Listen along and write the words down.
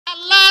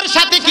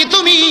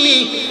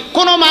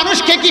কোনো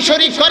মানুষকে কি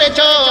শরীক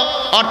করেছো?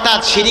 অর্থাৎ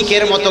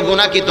শিরিকের মতো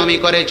গুনাহ কি তুমি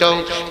করেছো?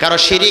 কারণ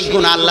শিরিক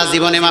গুনাহ আল্লাহ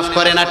জীবনে মাফ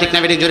করে না, ঠিক না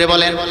বেঠিক জোরে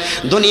বলেন?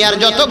 দুনিয়ার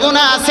যত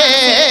গুনাহ আছে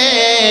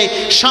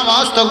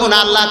সমস্ত গুনাহ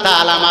আল্লাহ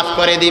তাআলা মাফ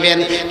করে দিবেন,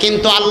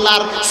 কিন্তু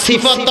আল্লাহর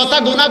সিফত তথা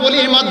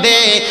গুনাহগুলির মধ্যে,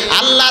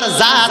 আল্লাহর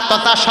জাত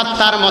তথা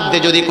সত্তার মধ্যে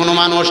যদি কোনো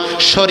মানুষ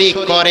শরীক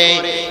করে,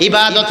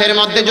 ইবাদতের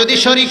মধ্যে যদি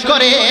শরীক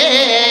করে,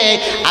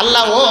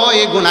 আল্লাহ ওই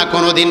গুনাহ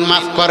কোনোদিন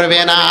মাফ করবে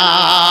না,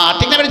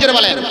 ঠিক না বেঠিক জোরে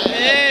বলেন?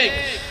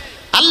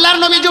 আল্লাহর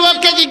নবী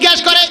যুবককে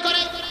জিজ্ঞাসা করে,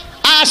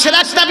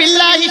 আশরাকতা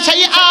বিল্লাহি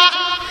শাইআ,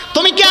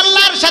 তুমি কি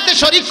আল্লাহর সাথে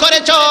শরীক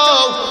করেছো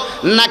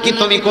নাকি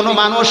তুমি কোনো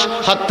মানুষ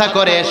হত্যা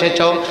করে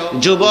এসেছো?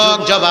 যুবক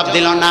জবাব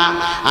দিল, না,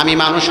 আমি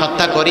মানুষ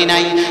হত্যা করি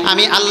নাই,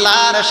 আমি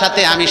আল্লাহর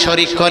সাথে আমি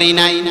শরীক করি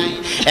নাই।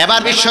 এবার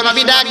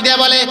বিশ্বনবী ডাক দিয়ে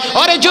বলে,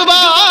 ওরে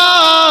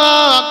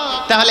যুবক,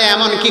 তাহলে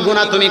এমন কি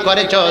গুনাহ তুমি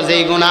করেছো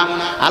যেই গুনাহ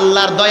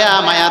আল্লাহর দয়া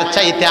মায়ার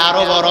চাইতে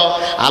আরো বড়,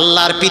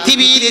 আল্লাহর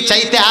পৃথিবীর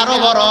চাইতে আরো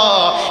বড়?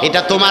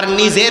 এটা তোমার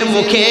নিজের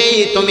মুখেই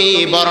তুমি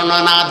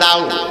বর্ণনা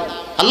দাও।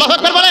 আল্লাহু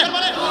আকবার বলেন।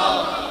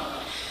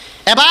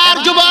 এবার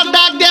যুবক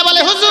ডাক দিয়ে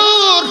বলে,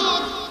 হুজুর,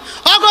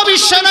 ওগো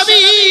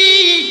বিশ্বনবী,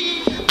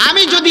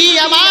 আমি যদি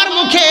আমার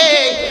মুখে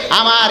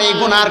আমার এই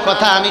গুনার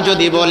কথা আমি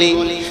যদি বলি,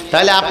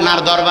 তাহলে আপনার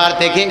দরবার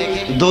থেকে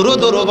দুরু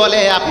দুরু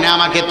বলে আপনি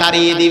আমাকে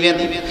তাড়িয়ে দিবেন।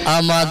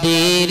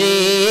 আমাদের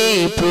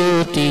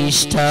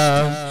প্রতিষ্ঠা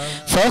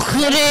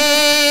ফখরে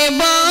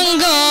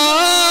বাঙ্গাল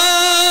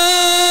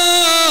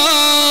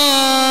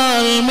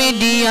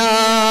মিডিয়া।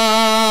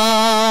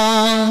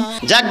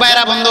 যাক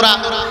ভাইরা বন্ধুরা,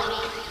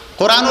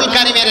 কোরআনুল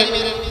কারীমের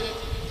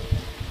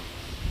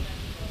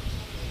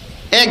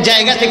এক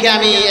জায়গা থেকে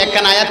আমি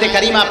একখানা আয়াতে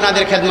কারিমা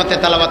আপনাদের খেদমতে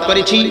তেলাওয়াত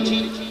করেছি।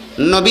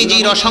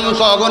 নবীজির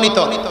অসংখ্য অগণিত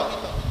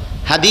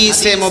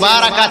হাদিসে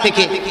মুবারাকা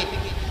থেকে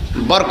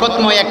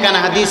বরকতময় একখানা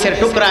হাদিসের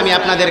টুকরা আমি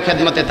আপনাদের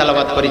খেদমতে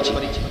তেলাওয়াত করেছি।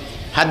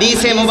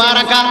 হাদিসে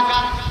মুবারাকা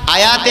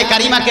আয়াতে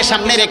কারিমাকে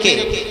সামনে রেখে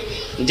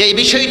যে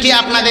বিষয়টি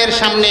আপনাদের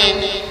সামনে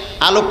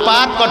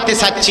আলোকপাত করতে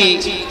চাচ্ছি,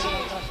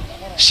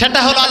 সেটা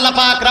হলো আল্লাহ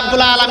পাক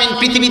রব্বুল আলামিন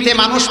পৃথিবীতে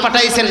মানুষ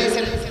পাঠাইছেন।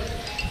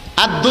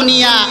 আর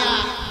দুনিয়া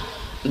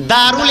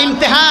দারুল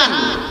ইমতিহান,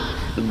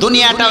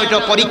 দুনিয়াটা ওইটা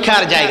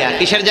পরীক্ষার জায়গা।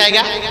 কিসের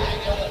জায়গা?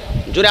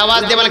 জোরে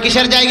আওয়াজ দিয়ে বলে,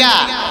 কিসের জায়গা?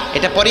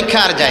 এটা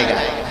পরীক্ষার জায়গা।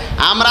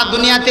 আমরা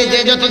দুনিয়াতে যে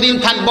যতদিন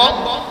থাকব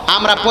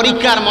আমরা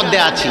পরীক্ষার মধ্যে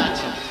আছি।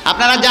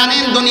 আপনারা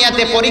জানেন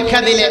দুনিয়াতে পরীক্ষা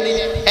দিলে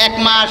 1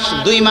 মাস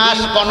 2 মাস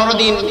 15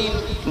 দিন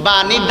বা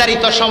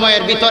নির্ধারিত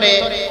সময়ের ভিতরে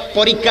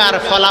পরীক্ষার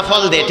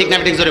ফলাফল দেয়, ঠিক না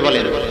ঠিক জোরে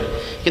বলেন?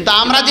 কিন্তু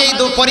আমরা যে এই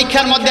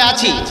পরীক্ষার মধ্যে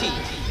আছি,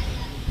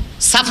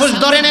 সাপোজ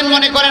ধরে নেন,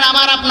 মনে করেন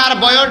আমার আপনার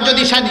বয়স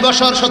যদি 60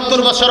 বছর 70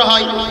 বছর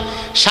হয়,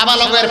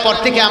 সাবালকের পর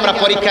থেকে আমরা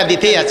পরীক্ষা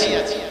দিতেই আছি।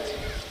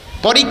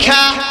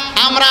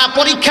 আমরা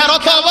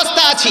পরীক্ষারত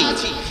অবস্থা আছি,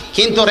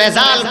 কিন্তু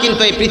রেজাল্ট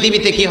কিন্তু এই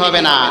পৃথিবীতে কি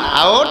হবে না,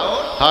 আউট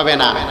হবে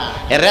না।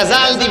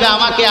 রেজাল্ট দিবে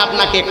আমাকে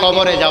আপনাকে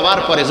কবরে যাওয়ার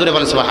পরে। জোরে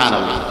বলেন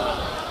সুবহানাল্লাহ।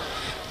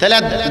 তাহলে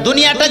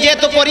দুনিয়াটা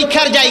যেহেতু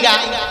পরীক্ষার জায়গা,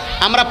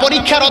 আমরা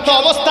পরীক্ষারত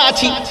অবস্থা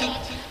আছি,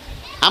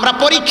 আমরা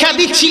পরীক্ষা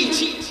দিচ্ছি।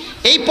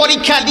 এই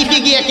পরীক্ষা দিতে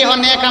গিয়ে কেহ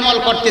নেক আমল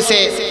করতেছে,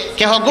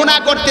 কেহ গুনাহ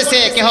করতেছে,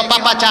 কেহ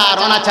পাপাচার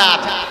অনাচার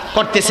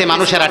করতেছে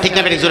মানুষেরা, ঠিক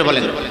না বেঠিক জোরে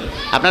বলেন?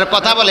 আপনারা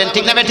কথা বলেন,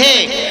 ঠিক না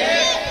বেঠিক?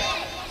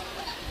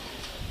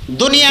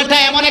 দুনিয়াটা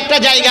এমন একটা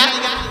জায়গা,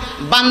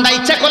 বান্দা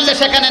ইচ্ছা করলে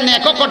সেখানে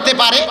নেকও করতে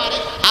পারে,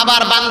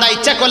 আবার বান্দা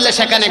ইচ্ছা করলে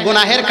সেখানে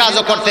গুনাহের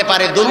কাজও করতে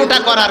পারে। দুটোটা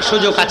করার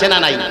সুযোগ আছে না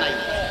নাই?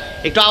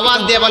 একটু আওয়াজ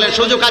দিয়ে বলেন,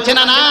 সুযোগ আছে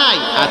না নাই?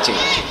 আছে।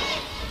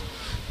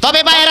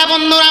 তবে ভাইরা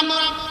বন্ধুরা,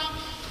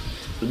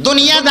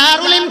 দুনিয়া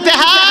দারুল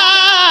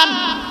ইমতিহান,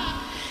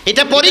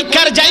 এটা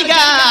পরীক্ষার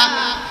জায়গা,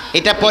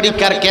 এটা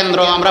পরীক্ষার কেন্দ্র।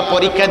 আমরা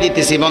পরীক্ষা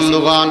দিতেছি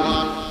বন্ধুগণ।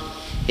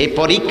 এই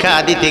পরীক্ষা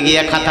দিতে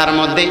গিয়ে খাতার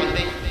মধ্যে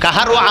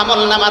কাহারও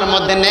আমল নামার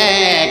মধ্যে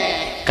নেক,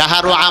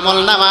 কাহারও আমল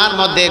নামার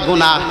মধ্যে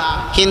গুনাহ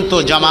কিন্তু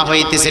জমা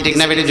হইতেছে, ঠিক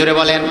না বেটি জোরে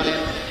বলেন?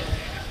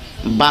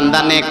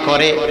 বান্দা নেক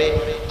করে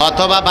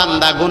অথবা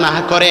বান্দা গুনাহ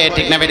করে,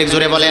 ঠিক না বেটি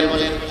জোরে বলেন?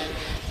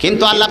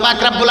 কিন্তু আল্লাহ পাক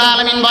রব্বুল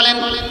আলামিন বলেন,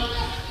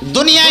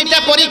 দুনিয়া এটা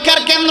পরীক্ষার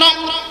কেন্দ্র।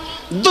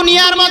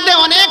 দুনিয়ার মধ্যে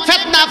অনেক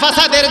ফিতনা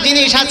ফাসাদের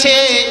জিনিস আছে,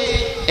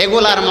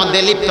 এগুলার মধ্যে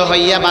লিপ্ত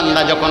হইয়া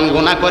বান্দা যখন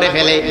গুনাহ করে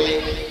ফেলে,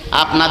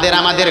 আপনাদের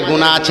আমাদের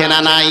গুনাহ আছে না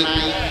নাই?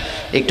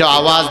 একটু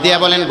আওয়াজ দিয়ে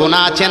বলেন,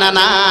 গুনাহ আছে না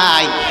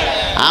নাই?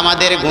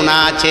 আমাদের গুনাহ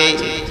আছে।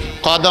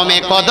 কদমে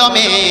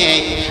কদমে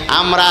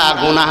আমরা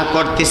গুনাহ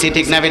করতেছি,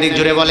 ঠিক না বেঠিক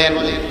জোরে বলেন?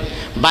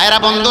 ভাইরা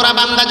বন্ধুরা,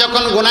 বান্দা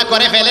যখন গুনাহ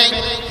করে ফেলে,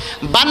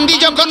 বান্দি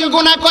যখন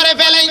গুনাহ করে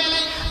ফেলে,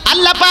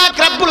 আল্লাহ পাক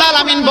রব্বুল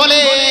আলামিন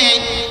বলে,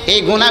 এই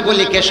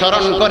গুনাহগুলিকে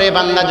স্মরণ করে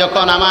বান্দা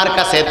যখন আমার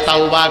কাছে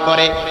তাওবা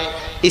করে,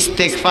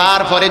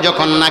 ইস্তেগফার পরে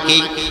যখন নাকি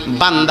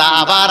বান্দা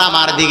আবার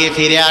আমার দিকে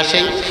ফিরে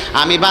আসে,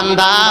 আমি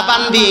বান্দা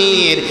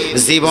বান্দির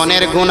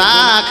জীবনের গুনাহ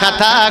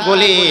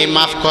খাতাগুলি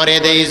মাফ করে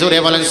দেই। জোরে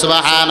বলেন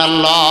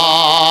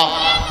সুবহানাল্লাহ।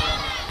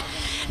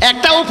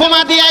 একটা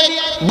উপমা দিয়ে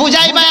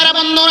বুঝাই ভাইরা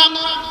বন্ধুরা।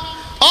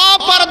 ও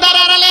পর্দার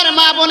আড়ালের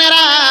মা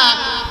বোনেরা,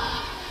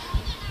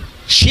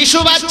 শিশু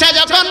বাচ্চা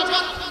যখন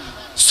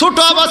ছোট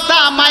অবস্থা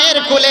মায়ের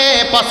কোলে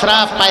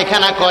প্রস্রাব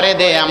পায়খানা করে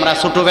দে, আমরা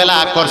ছোটবেলা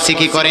করছি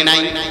কি করে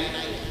নাই?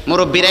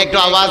 মুরব্বীরা একটু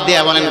আওয়াজ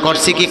দিয়ে বলেন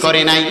করছি কি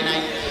করে নাই?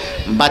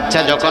 বাচ্চা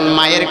যখন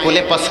মায়ের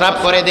কোলে প্রস্রাব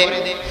করে দে,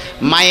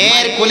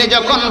 মায়ের কোলে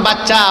যখন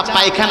বাচ্চা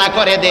পায়খানা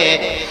করে দে,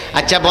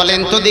 আচ্ছা বলেন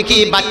তো দেখি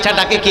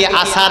বাচ্চাটাকে কি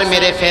আছাড়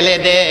মেরে ফেলে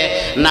দে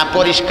না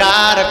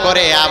পরিষ্কার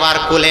করে আবার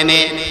কোলে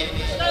নে?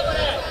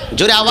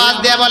 জোরে আওয়াজ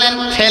দিয়ে বলেন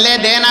ফেলে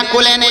দে না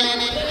কোলে নে?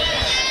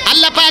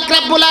 আল্লাহ পাক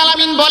রব্বুল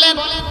আলামিন বলেন,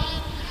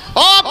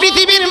 ও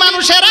পৃথিবীর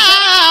মানুষেরা,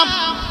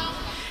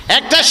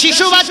 একটা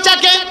শিশু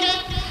বাচ্চাকে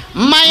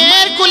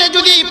মায়ের কোলে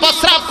যদি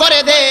প্রস্রাব করে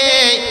দে,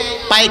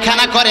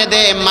 পায়খানা করে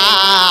দে, মা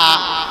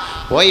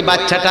ওই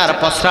বাচ্চাটার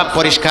প্রস্রাব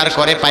পরিষ্কার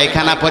করে,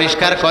 পায়খানা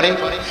পরিষ্কার করে,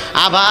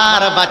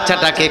 আবার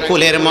বাচ্চাটাকে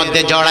কোলের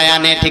মধ্যে জড়ায়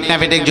আনে। ঠিক না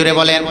বেঠিক? জুড়ে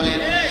বলেন।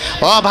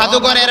 ও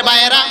ভাদুঘরের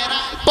ভাইয়েরা,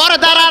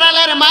 পর্দার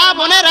আড়ালের মা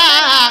বোনেরা,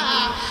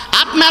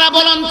 আপনারা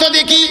বলুন তো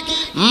দেখি,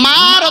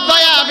 মার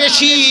দয়া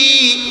বেশি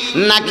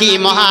নাকি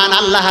মহান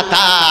আল্লাহ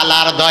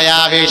তাআলার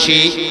দয়া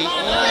বেশি?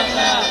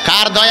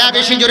 কার দয়া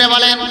বেশি? জুড়ে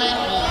বলেন।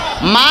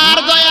 মার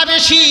দয়া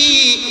বেশি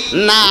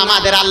না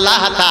আমাদের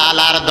আল্লাহ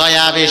তাআলার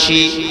দয়া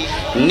বেশি?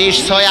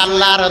 নিশ্চয়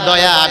আল্লাহর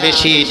দয়া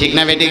বেশি। ঠিক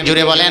না বেঠিক?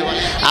 জুড়ে বলেন।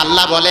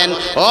 আল্লাহ বলেন,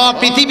 ও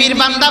পৃথিবীর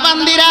বান্দা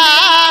বান্দিরা,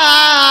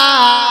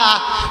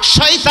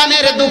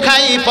 শয়তানের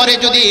দুখাই পরে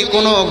যদি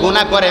কোনো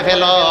গুনাহ করে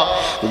ফেলো,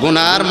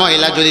 গুনার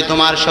ময়লা যদি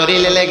তোমার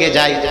শরীরে লেগে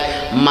যায়,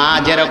 মা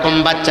যেরকম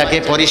বাচ্চাকে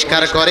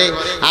পরিষ্কার করে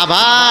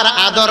আবার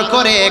আদর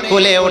করে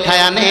কোলে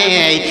উঠায় আনে,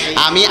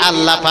 আমি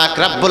আল্লাহ পাক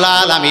রব্বুল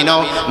আলামিনও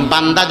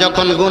বান্দা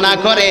যখন গুনাহ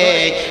করে,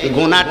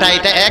 গুনাহটা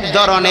এটা এক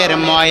ধরনের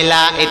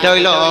ময়লা, এটা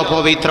হইল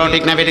অপবিত্র।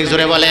 ঠিক না বেঠিক?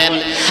 জোরে বলেন।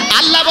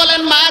 আল্লাহ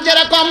বলেন, মা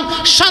যেরকম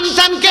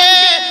সন্তানকে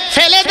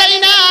ফেলে দেয়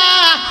না,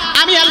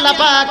 আমি আল্লাহ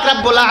পাক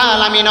রব্বুল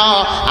আলামিনও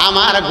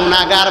আমার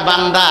গুনাহগার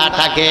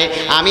বান্দাটাকে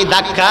আমি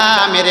ধাক্কা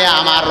মেরে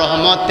আমার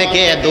রহমত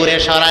থেকে দূরে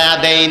সরায়া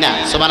দেই না।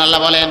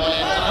 সুবহানাল্লাহ বলেন।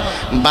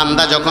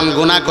 বান্দা যখন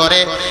গুনাহ করে,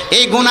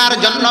 এই গুনার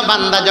জন্য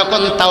বান্দা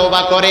যখন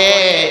তাওবা করে,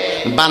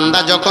 বান্দা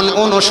যখন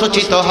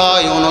অনুশোচিত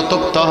হয়,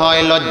 অনুতপ্ত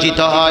হয়, লজ্জিত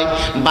হয়,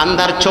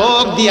 বান্দার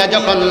চোখ দিয়া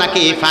যখন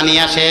নাকি পানি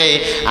আসে,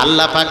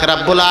 আল্লাহ পাক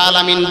রব্বুল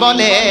আলামিন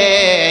বলে,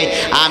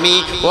 আমি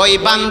ওই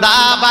বান্দা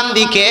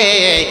বান্দিকে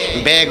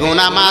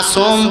বেগুনা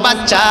মাসুম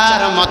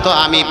বাচ্চার মতো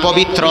আমি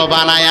পবিত্র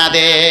বানায়া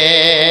দে।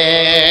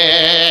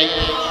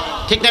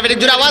 ঠিক না বেঠিক?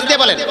 জোরে আওয়াজ দিয়ে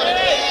বলেন।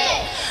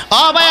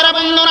 ও ভাইরা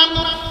বন্ধুরা,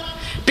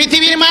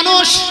 পৃথিবীর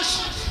মানুষ,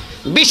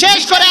 বিশেষ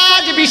করে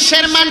আজ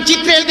বিশ্বের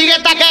মানচিত্রের দিকে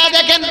তাকায়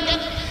দেখেন,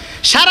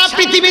 সারা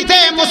পৃথিবীতে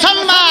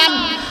মুসলমান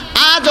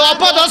আজ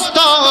অপদস্থ,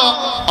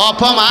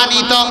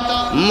 অপমানিত,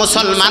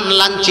 মুসলমান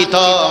লাঞ্ছিত,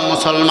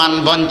 মুসলমান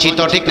বঞ্চিত।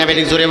 ঠিক না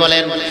বেঠিক? জোরে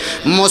বলেন।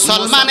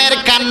 মুসলমানের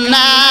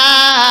কান্না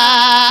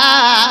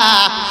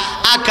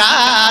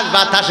আকাশ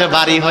বাতাস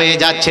বাড়ি হয়ে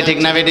যাচ্ছে। ঠিক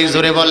না বেঠিক?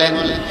 জোরে বলেন।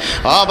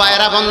 ও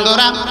ভাইরা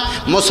বন্ধুরা,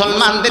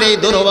 মুসলমানদের এই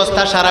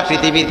দুরবস্থা সারা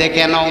পৃথিবীতে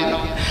কেন?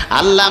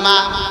 আল্লামা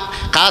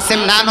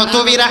কাসিম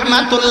নানতুবি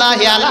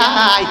রাহমাতুল্লাহি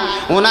আলাইহি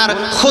ওনার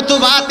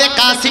খুতুবাতে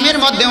কাসিমের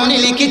মধ্যে উনি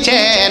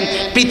লিখেছেন,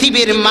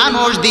 পৃথিবীর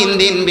মানুষ দিন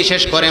দিন,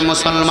 বিশেষ করে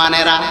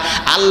মুসলমানেরা,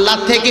 আল্লাহ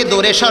থেকে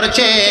দূরে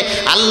সরছে,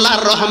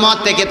 আল্লাহর রহমত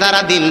থেকে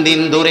তারা দিন দিন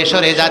দূরে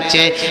সরে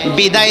যাচ্ছে,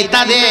 বিদায়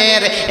তাদের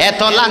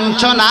এত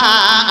লাঞ্ছনা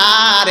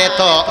আর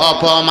এত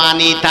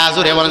অপমানিতা।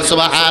 জোরে বলেন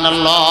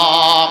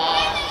সুবহানাল্লাহ।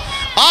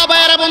 ও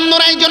ভাইরা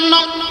বন্ধুরা, এই জন্য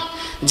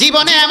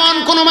জীবনে এমন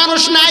কোনো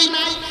মানুষ নাই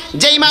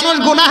যেই মানুষ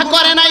গুনাহ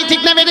করে নাই।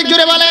 ঠিক না বেঠিক?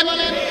 জুড়ে বলেন।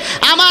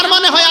 আমার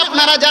মনে হয়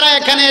আপনারা যারা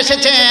এখানে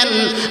এসেছেন,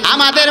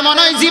 আমাদের মনে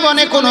হয়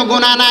জীবনে কোনো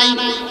গুনাহ নাই।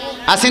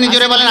 আসেনি?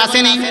 জুড়ে বলেন,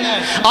 আসেনি?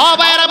 ও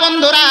ভাইরা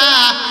বন্ধুরা,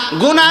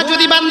 গুনাহ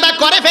যদি বান্দা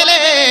করে ফেলে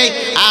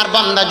আর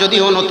বান্দা যদি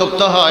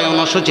অনুতপ্ত হয়,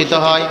 অনুসূচিত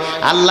হয়,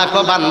 আল্লাহ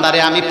কো বান্দারে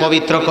আমি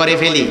পবিত্র করে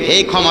ফেলি,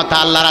 এই ক্ষমতা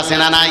আল্লাহর আছে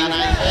না নাই?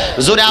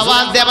 জোরে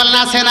আওয়াজ দিয়ে বলেন,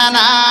 আছে না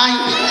নাই?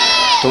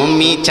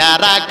 তুমি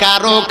ছাড়া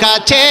কারো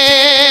কাছে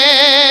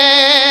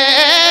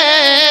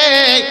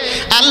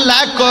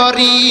আল্লাহ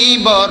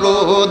করিব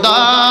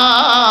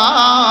রুদন,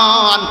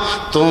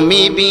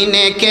 তুমি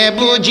বিনে কে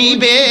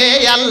বুঝিবে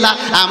আল্লাহ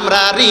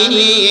আমরা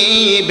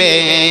নিবেদন,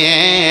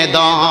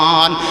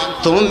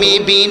 তুমি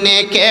বিনে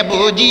কে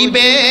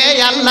বুঝিবে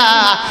আল্লাহ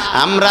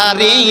আমরা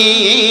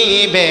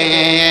নিবেদন।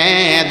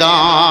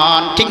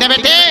 ঠিক না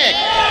বেটে?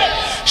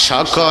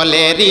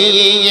 সকলেরই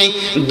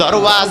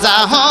দরওয়াজা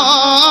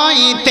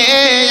হইতে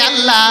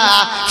আল্লাহ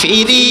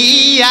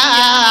ফিরিয়া,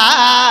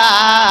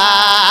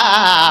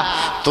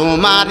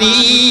 তোমারি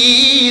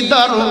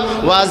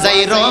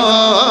দরওয়াজায়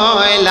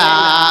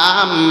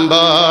রইলাম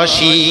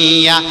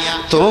বসিয়া,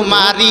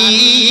 তোমারি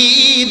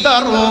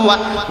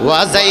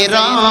দরওয়াজায়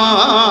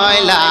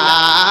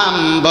রইলাম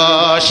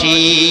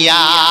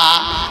বসিয়া।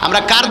 আমরা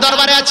কার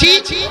দরবারে আছি?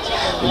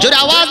 জোরে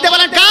আওয়াজ দিয়ে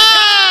বলেন, কার?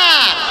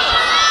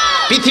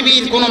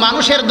 পৃথিবীর কোন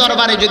মানুষের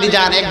দরবারে যদি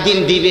যান, একদিন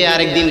দিবে আর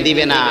একদিন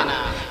দিবে না,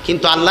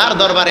 কিন্তু আল্লাহর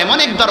দরবার এমন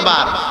এক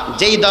দরবার,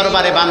 যেই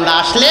দরবারে বান্দা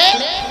আসলে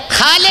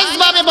খালেস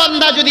ভাবে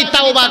বান্দা যদি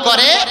তাওবা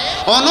করে,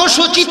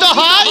 অনুসূচিত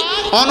হয়,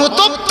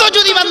 অনুতপ্ত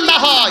যদি বান্দা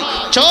হয়,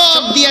 চোখ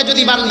দিয়ে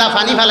যদি বান্দা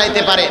পানি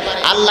ফেলাইতে পারে,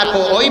 আল্লাহ কো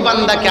ওই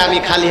বান্দাকে আমি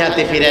খালি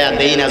হাতে ফিরাইয়া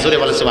দেই না। জোরে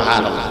বলে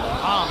সুবহানাল্লাহ।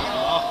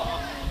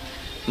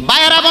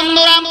 ভাইরা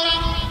বন্ধুরা,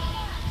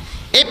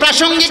 এই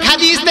প্রাসঙ্গিক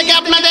হাদিস থেকে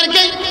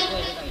আপনাদেরকে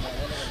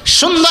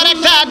সুন্দর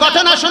একটা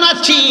ঘটনা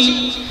শোনাচ্ছি,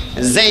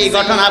 যেই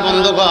ঘটনা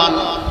বন্ধুগণ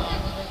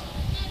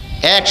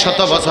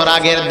 100 বছর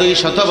আগের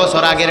 200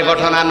 বছর আগের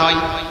ঘটনা নয়,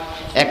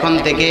 এখন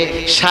থেকে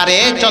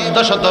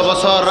 1450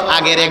 বছর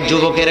আগের এক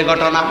যুবকের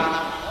ঘটনা।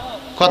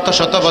 কত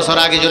শত বছর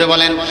আগে জুড়ে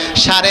বলেন?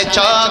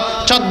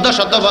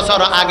 1450 বছর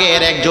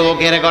আগের এক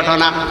যুবকের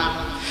ঘটনা।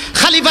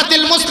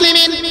 খলিফাতুল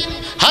মুসলিমিন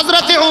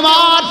হযরতে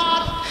ওমর,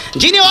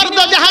 যিনি অর্ধ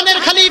জাহানের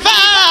খলিফা,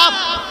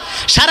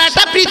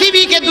 সারাটা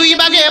পৃথিবীকে 2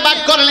 ভাগে ভাগ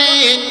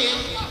করলেন।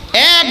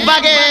 এক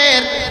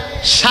ভাগের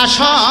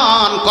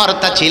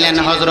শাসনকর্তা ছিলেন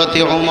হযরতে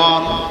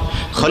ওমর,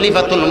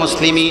 খলিফাতুল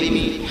মুসলিমিন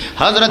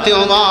হযরতে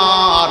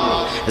ওমর।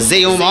 যে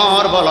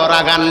ওমর বড়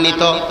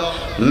রাগান্বিত,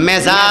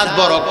 মেজাজ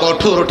বড়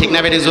কঠোর, ঠিক না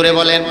বেশি জোরে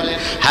বলেন?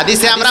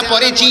 হাদিসে আমরা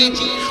পড়েছি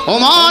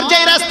ওমর যে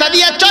রাস্তা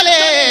দিয়ে চলে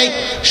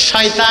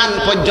শয়তান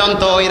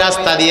পর্যন্ত ওই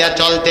রাস্তা দিয়ে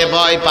চলতে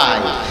ভয়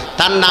পায়।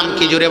 তার নাম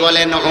কি জোরে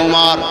বলেন?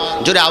 ওমর।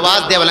 জোরে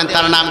আওয়াজ দিয়ে বলেন,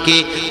 তার নাম কি?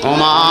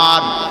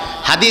 ওমর।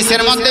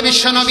 হাদিসের মধ্যে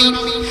বিশ্বনবী,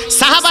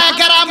 সাহাবায়ে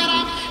কেরাম,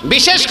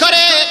 বিশেষ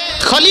করে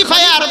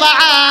খলিফায়ে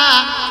আরবাআ,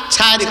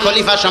 4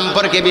 খলিফা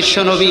সম্পর্কে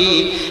বিশ্বনবী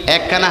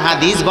একখানা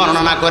হাদিস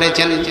বর্ণনা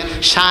করেছেন,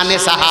 শানে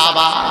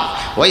সাহাবা।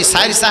 ওই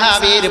 4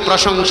 সাহাবীর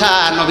প্রশংসা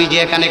নবীজি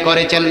এখানে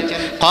করেছেন।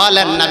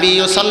 ক্বালান নবী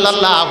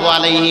সাল্লাল্লাহু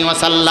আলাইহি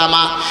ওয়াসাল্লাম,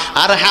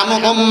 আরহামু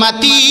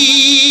উম্মতি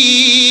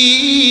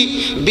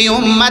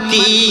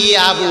বিউম্মতি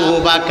আবু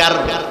বকর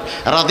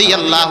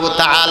রাদিয়াল্লাহু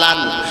তাআলা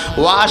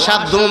ওয়া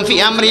আশাদ্দুহুম ফি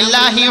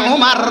আমরিল্লাহি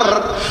উমর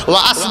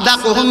ওয়া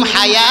আসদাকুহুম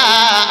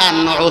হায়াআন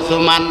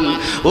উসমান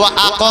ওয়া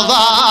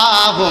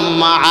আকযাহুম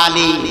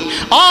আলী।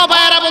 ও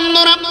ভাইরা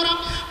বন্ধুরা,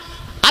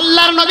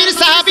 আল্লাহর নবীর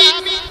সাহাবী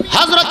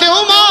হযরতে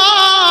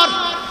ওমর,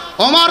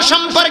 ওমর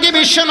সম্পর্কে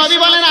বিশ্ব নবী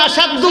বলেন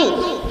আসাদ্দু,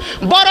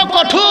 বড়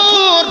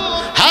কঠোর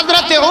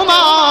হযরতে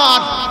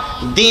ওমর।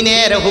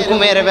 দিনের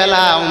হুকুমের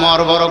বেলা ওমর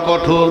বড়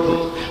কঠোর,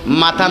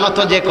 মাথা নত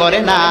যে করে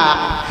না,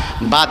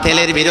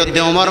 বাতিলের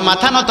বিরুদ্ধে ওমর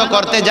মাথা নত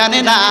করতে জানে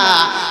না।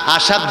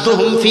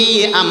 আসাদ্দুহুম ফি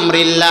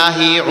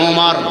আমরিল্লাহি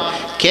উমর।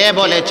 কে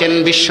বলেছেন?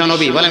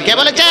 বিশ্বনবী। বলেন, কে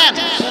বলেছেন?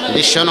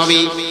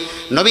 বিশ্বনবী।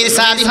 নবীর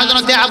সাহাবী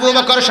হযরতে আবু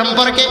বকর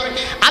সম্পর্কে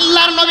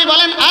আল্লাহর নবী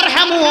বলেন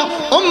আরহামু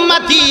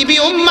উম্মতি বি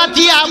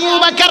উম্মতি আবু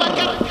বকর।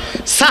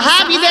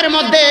 সাহাবীদের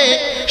মধ্যে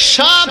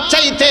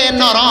সবচাইতে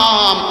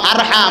নরম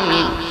আরহাম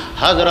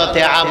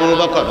হযরতে আবু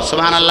বকর।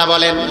 সুবহানাল্লাহ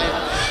বলেন।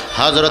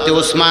 হযরতে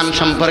উসমান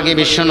সম্পর্কে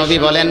বিশ্বনবী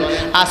বলেন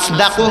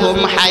আসদাকুহুম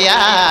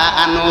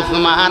হায়াআন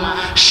উসমান।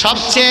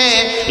 সবচেয়ে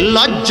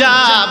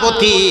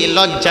লজ্জাবতী,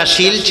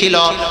 লজ্জাশীল ছিল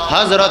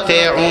হযরতে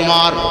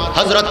উমর,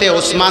 হযরতে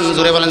উসমান।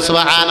 জোরে বলেন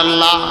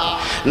সুবহানাল্লাহ।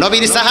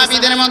 নবীর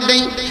সাহাবীদের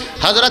মধ্যেই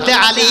হযরতে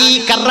আলী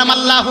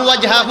কাররামাল্লাহু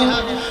ওয়াজহাহু,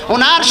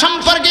 ওনার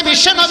সম্পর্কে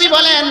বিশ্বনবী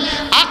বলেন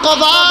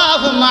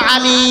আকযাহুম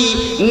আলী।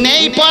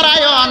 নেই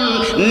পরায়ণ,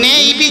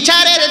 নেই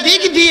বিচারের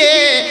দিক দিয়ে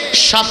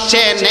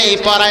সবচেয়ে নেই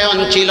পরায়ণ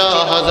ছিল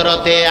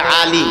হযরতে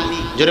আলী।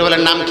 জোরে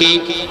বলেন, নাম কি?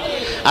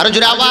 আরো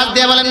জোরে আওয়াজ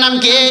দিয়ে বলেন, নাম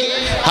কি?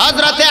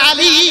 হযরতে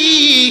আলী।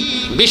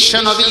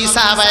 বিশ্বনবী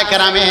সাহাবায়ে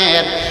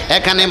কেরামের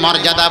এখানে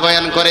মর্যাদা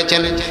বয়ান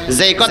করেছেন।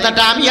 যেই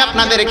কথাটা আমি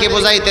আপনাদেরকে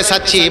বোঝাইতে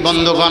চাচ্ছি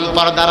বন্ধুগণ,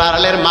 পর্দার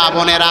আড়ালের মা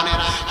বোনেরা,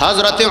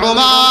 হযরতে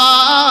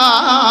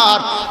ওমর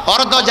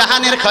অর্ধ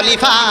জাহানের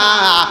খলিফা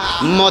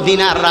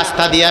মদিনার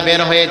রাস্তা দিয়ে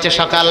বের হয়েছে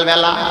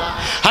সকালবেলা।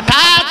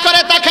 হঠাৎ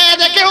করে তাকায়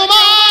দেখে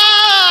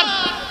ওমর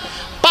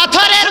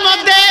পাথরের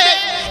মধ্যে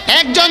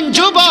একজন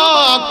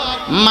যুবক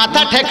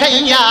মাথা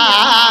ঠেকাইয়া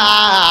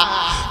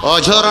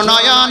অঝোর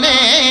নয়নে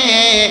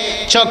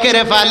চোখের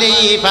পানি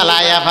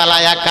ফালায়া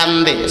ফালায়া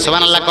কান্দে।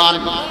 সুবহানাল্লাহ কোন?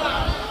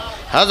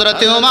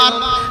 হযরতে ওমর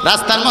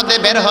রাস্তার মধ্যে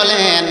বের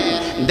হলেন,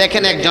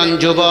 দেখেন একজন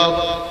যুবক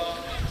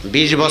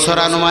 20 বছর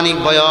আনুমানিক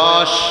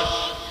বয়স,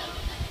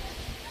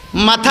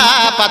 মাথা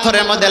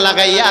পাথরের মধ্যে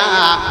লাগাইয়া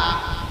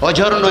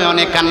অঝোর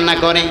নয়নে কান্না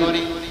করে।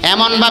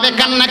 এমন ভাবে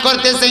কান্না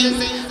করতেছে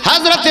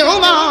হযরতে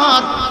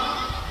ওমর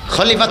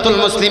খলিফাতুল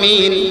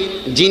মুসলিমিন,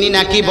 যিনি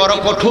নাকি বড়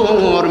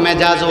কঠোর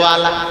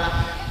মেজাজওয়ালা।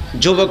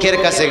 যুবকের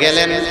কাছে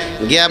গেলেন,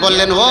 গিয়া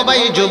বললেন ও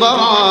ভাই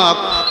যুবক,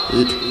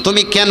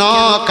 তুমি কেন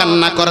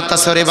কান্না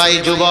করতেছ রে ভাই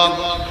যুবক?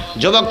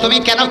 যুবক তুমি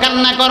কেন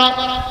কান্না করো?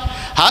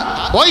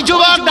 ওই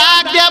যুবক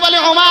ডাক দিয়া বলে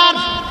ওমর,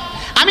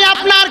 আমি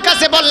আপনার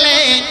কাছে বললে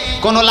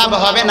কোনো লাভ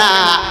হবে না,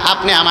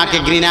 আপনি আমাকে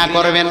ঘৃণা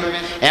করবেন,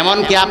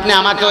 এমনকি আপনি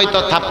আমাকে হয়তো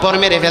থাপ্পড়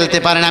মেরে ফেলতে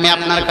পারেন, আমি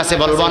আপনার কাছে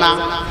বলবো না।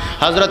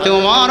 হযরতে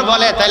ওমর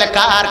বলে তাহলে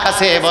কার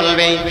কাছে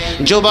বলবে?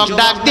 যুবক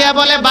ডাক দিয়া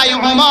বলে ভাই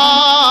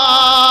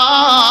ওমর,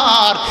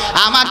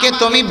 আমাকে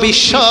তুমি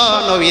বিশ্ব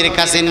নবীর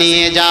কাছে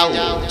নিয়ে যাও।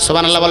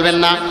 সুবহানাল্লাহ বলবেন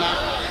না?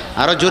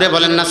 আরো জোরে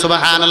বলেন না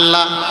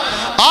সুবহানাল্লাহ।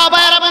 ও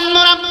ভাইরা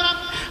বন্ধুরা,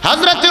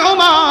 হযরতে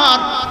ওমর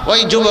ওই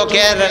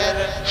যুবকের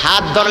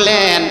হাত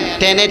ধরলেন,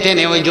 টেনে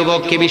টেনে ওই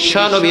যুবককে বিশ্ব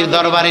নবীর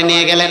দরবারে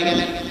নিয়ে গেলেন।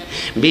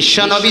 বিশ্ব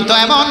নবী তো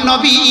এমন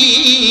নবী,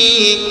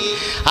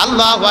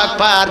 আল্লাহু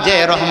আকবার, যে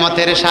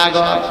রহমতের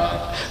সাগর,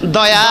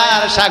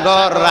 দয়ার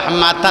সাগর,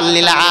 রাহমাতাল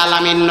লিল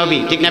আলামিন নবী,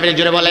 ঠিক না? বেশ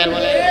জোরে বলেন।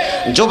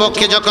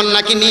 যুবককে যখন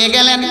নাকি নিয়ে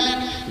গেলেন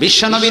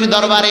বিশ্ব নবীর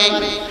দরবারে,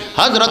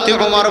 হযরতে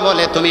ওমর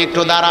বলে তুমি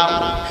একটু দাঁড়াও,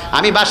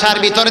 আমি বাসার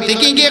ভিতর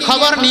থেকে গিয়ে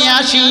খবর নিয়ে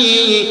আসি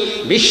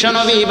বিশ্ব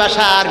নবী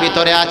বাসার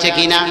ভিতরে আছে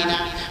কিনা।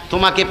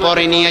 তোমাকে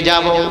পরে নিয়ে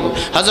যাব।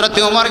 হযরত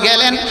ওমর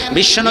গেলেন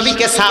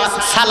বিশ্বনবীকে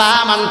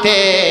সালাম আনতে।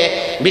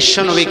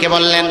 বিশ্বনবীকে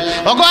বললেন,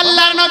 ওগো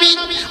আল্লাহর নবী,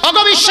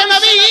 ওগো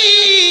বিশ্বনবী,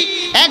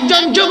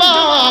 একজন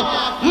যুবক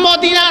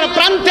মদিনার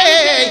প্রান্তে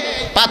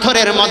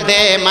পাথরের মধ্যে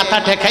মাথা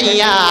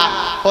ঠেকাইয়া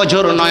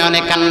অঝোর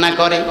নয়নে কান্না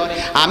করে।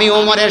 আমি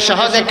ওমরের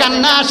সহজে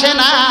কান্না আসে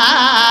না,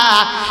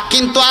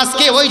 কিন্তু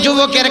আজকে ওই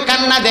যুবকের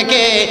কান্না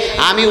দেখে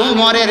আমি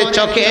ওমরের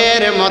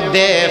চোখের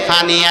মধ্যে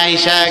পানি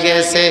আইসা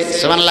গেছে।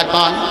 সুবহানাল্লাহ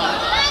কোন।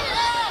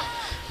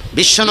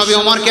 বিশ্বনবী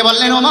ওমরকে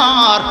বললেন,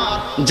 ওমর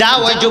যাও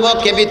ওই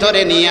যুবককে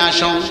ভিতরে নিয়ে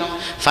আসো।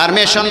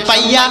 পারমিশন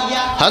পাইয়া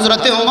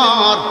হযরতে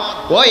ওমর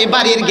ওই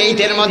বাড়ির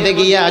গেটের মধ্যে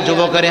গিয়া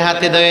যুবকের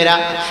হাতে ধইরা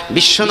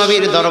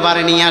বিশ্বনবীর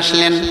দরবারে নিয়ে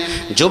আসলেন।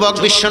 যুবক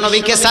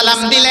বিশ্বনবীকে সালাম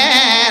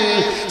দিলেন,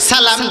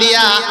 সালাম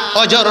দিয়া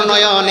অজর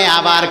নয়নে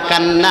আবার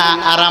কান্না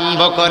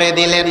আরম্ভ করে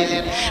দিলেন।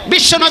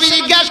 বিশ্বনবী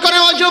জিজ্ঞাসা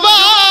করেন, ও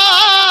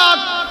যুবক,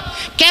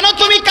 কেন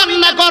তুমি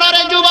কান্না করো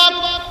রে যুবক?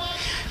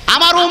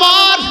 আমার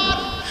ওমর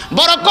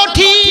বড়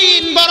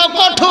কঠিন, বড়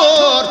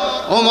কঠোর,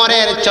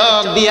 ওমরের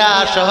চোখ দিয়া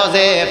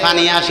সহজে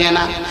পানি আসে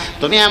না।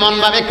 তুমি এমন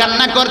ভাবে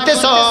কান্না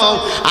করতেছো,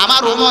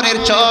 আমার ওমরের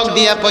চোখ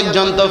দিয়া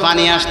পর্যন্ত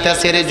পানি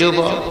আসতেছে রে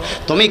যুবক।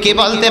 তুমি কি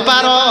বলতে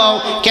পারো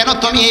কেন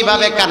তুমি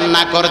এইভাবে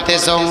কান্না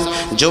করতেছো?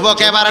 যুবক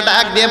এবার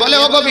ডাক দিয়ে বলে,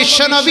 ওগো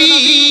বিশ্বনবী,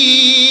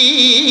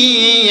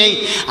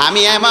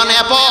 আমি এমন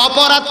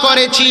অপরাধ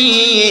করেছি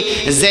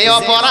যে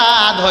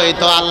অপরাধ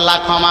হয়তো আল্লাহ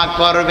ক্ষমা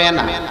করবে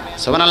না।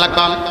 সুবহানাল্লাহ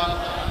কোন।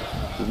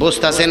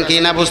 বুঝতেছেন কি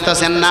না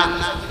বুঝতেছেন না?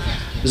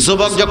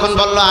 যুবক যখন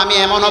বলল আমি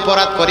এমন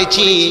অপরাধ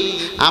করেছি,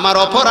 আমার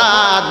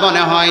অপরাধ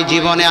মনে হয়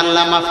জীবনে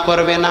আল্লাহ মাফ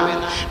করবে না,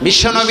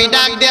 বিশ্বনবী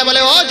ডাক দিয়ে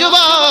বলে, ও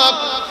যুবক,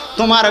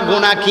 তোমার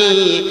গুনাহ কি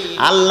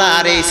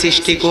আল্লাহর এই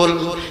সৃষ্টিকুল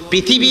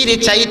পৃথিবীর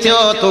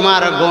চাইতেও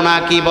তোমার গুনাহ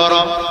কি বড়?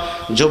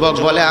 যুবক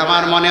বলে,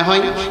 আমার মনে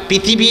হয়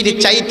পৃথিবীর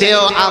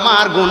চাইতেও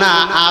আমার গুনাহ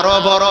আরো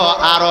বড়,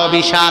 আরো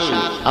বিশাল।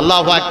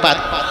 আল্লাহু আকবার।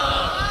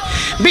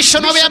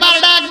 বিশ্বনবী আবার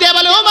ডাক দিয়ে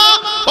বলে,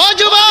 ও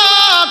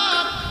যুবক,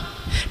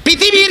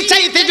 পৃথিবীর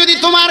চাইতে যদি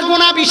তোমার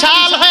গুনাহ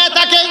বিশাল হয়ে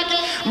থাকে,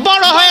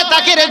 বড় হয়ে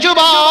থাকে রে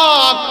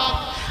যুবক,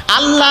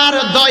 আল্লাহর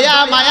দয়া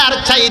মায়ার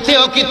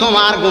চাইতেও কি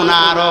তোমার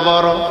গুনাহ আরো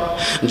বড়?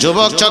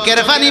 যুবক চোখের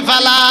পানি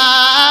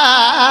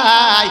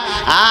ফালায়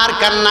আর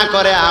কান্না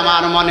করে,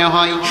 আমার মনে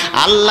হয়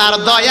আল্লাহর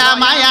দয়া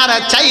মায়ার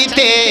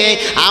চাইতে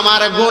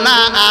আমার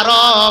গুনাহ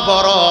আরো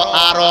বড়,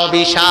 আরো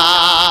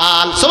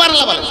বিশাল।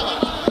 সুবহানাল্লাহ বলে।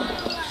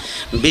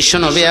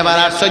 বিশ্বনবী এবার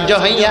আশ্চর্য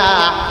হইয়া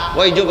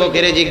ওই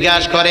যুবকের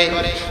জিজ্ঞাসা করে,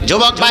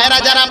 যুবক ভাইরা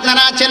যারা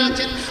আপনারা আছেন,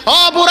 ও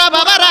বুড়া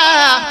বাবারা,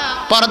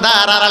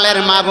 পর্দার আড়ালের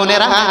মা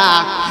বোনেরা,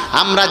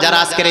 আমরা যারা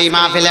আজকের এই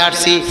মাহফিলে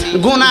আসছি,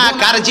 গুনাহ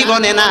কার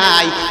জীবনে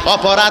নাই?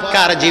 অপরাধ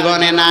কার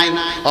জীবনে নাই?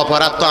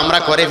 অপরাধ তো আমরা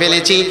করে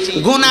ফেলেছি,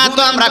 গুনাহ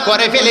তো আমরা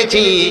করে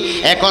ফেলেছি,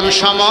 এখন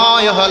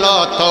সময় হলো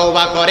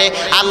তওবা করে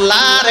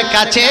আল্লাহর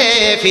কাছে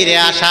ফিরে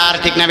আসার।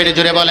 ঠিক না বেটে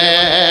জুড়ে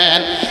বলেন।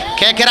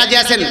 কে কে রাজি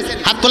আছেন?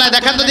 হাত তোলায়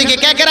দেখান তো দেখি,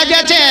 কে কে রাজি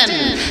আছেন?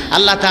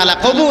 আল্লাহ তাআলা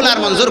কবুল আর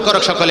মঞ্জুর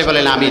করুক, সকলে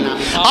বলেন আমিন।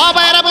 ও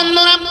ভাইরা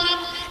বন্ধুরা,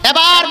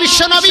 এবার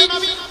বিশ্বনবী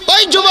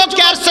ওই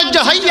যুবককে আশ্চর্য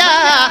হইয়া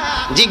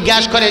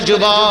জিজ্ঞাসা করে,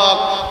 যুবক,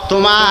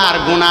 তোমার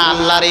গুনাহ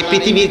আল্লাহর এই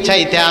পৃথিবীর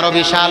চাইতে আরো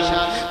বিশাল,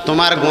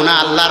 তোমার গুনাহ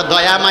আল্লাহর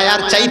দয়া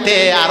মায়ার চাইতে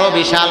আরো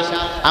বিশাল।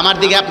 আমার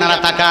দিকে আপনারা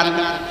তাকান।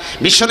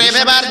 বিশ্বনবী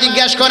এবার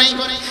জিজ্ঞাসা করে,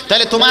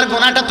 তাহলে তোমার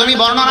গুনাহটা তুমি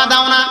বর্ণনা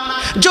দাও না।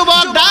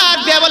 যুবক ডাক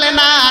দিয়ে বলে,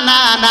 না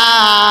না না,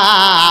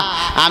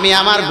 আমি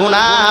আমার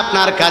গুনাহ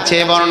আপনার কাছে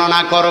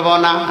বর্ণনা করব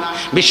না।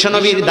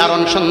 বিশ্বনবীর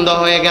দারুণ সন্দেহ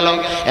হয়ে গেল।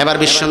 এবার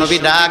বিশ্বনবী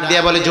ডাক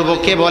দিয়ে বলে,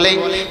 যুবককে বলে,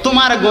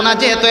 তোমার গুনাহ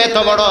যেহেতু এত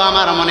বড়,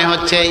 আমার মনে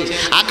হচ্ছে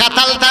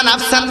আকাতালতা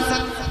নাফসান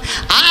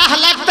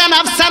আহলাকতা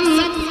নাফসান,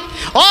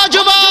 ও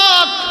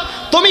যুবক,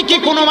 তুমি কি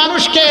কোনো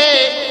মানুষকে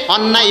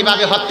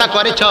অন্যায়ভাবে হত্যা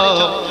করেছো?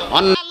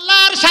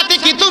 আল্লাহর সাথে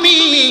কি তুমি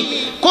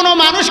কোনো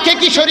মানুষকে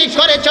কি শরীক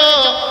করেছো?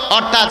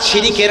 অর্থাৎ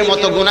শিরিকের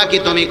মতো গুনাহ কি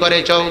তুমি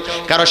করেছো?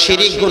 কারণ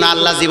শিরিক গুনাহ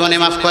আল্লাহ জীবনে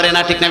মাফ করে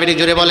না। ঠিক না বেটি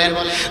জুড়ে বলেন।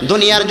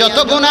 দুনিয়ার যত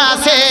গুনাহ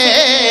আছে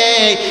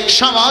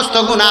সমস্ত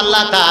গুনাহ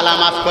আল্লাহ তাআলা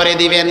মাফ করে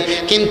দিবেন,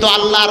 কিন্তু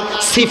আল্লাহর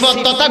সিফত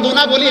তথা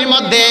গুণাবলীর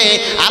মধ্যে,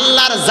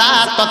 আল্লাহর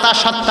জাত তথা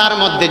সত্তার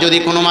মধ্যে যদি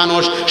কোনো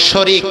মানুষ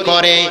শরীক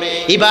করে,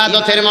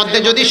 ইবাদতের মধ্যে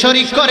যদি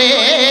শরীক করে,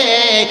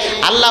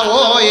 আল্লাহ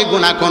ওই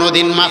গুনাহ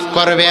কোনোদিন মাফ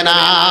করবে না।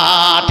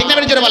 ঠিক না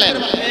বেটি জুড়ে বলেন।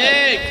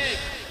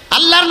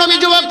 আল্লাহর নবী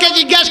যুবককে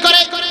জিজ্ঞাসা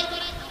করে,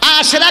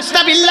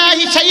 আশরাকতা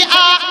বিল্লাহি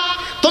শাইআ,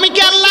 তুমি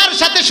কি আল্লাহর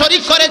সাথে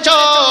শরীক করেছো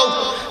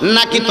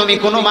নাকি তুমি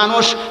কোনো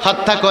মানুষ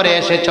হত্যা করে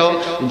এসেছো?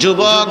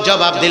 যুবক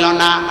জবাব দিল,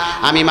 না,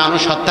 আমি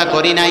মানুষ হত্যা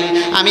করি নাই,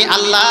 আমি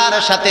আল্লাহর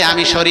সাথে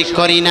আমি শরীক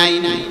করি নাই।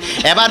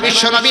 এবার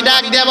বিশ্বনবী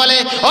ডাক দিয়ে বলে,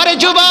 ওরে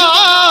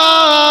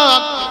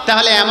যুবক,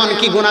 তাহলে এমন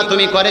কি গুনাহ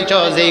তুমি করেছো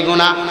যেই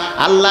গুনাহ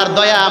আল্লাহর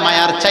দয়া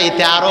মায়ার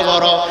চাইতে আরো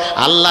বড়,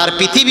 আল্লাহর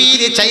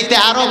পৃথিবীর চাইতে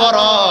আরো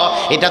বড়?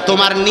 এটা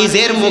তোমার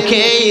নিজের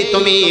মুখেই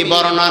তুমি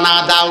বর্ণনা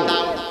দাও।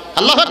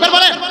 আল্লাহু আকবার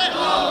বলেন।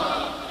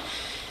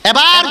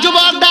 এবার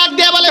যুবক ডাক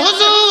দিয়ে বলে,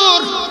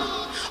 হুজুর,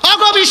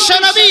 ওগো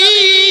বিশ্বনবী,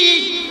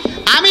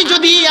 আমি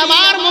যদি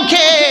আমার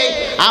মুখে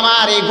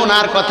আমার এই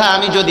গুনার কথা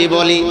আমি যদি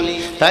বলি,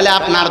 তাহলে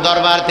আপনার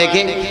দরবার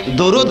থেকে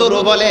দুরু দুরু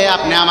বলে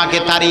আপনি আমাকে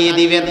তাড়িয়ে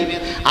দিবেন,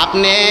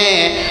 আপনি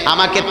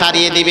আমাকে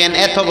তাড়িয়ে দিবেন,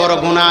 এত বড়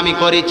গুনাহ আমি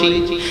করেছি।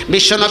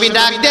 বিশ্বনবী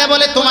ডাক দিয়ে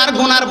বলে, তোমার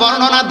গুনার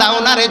বর্ণনা দাও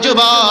না রে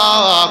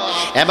যুবক।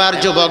 এবার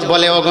যুবক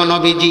বলে, ওগো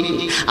নবীজি,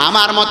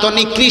 আমার মতো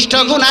নিকৃষ্ট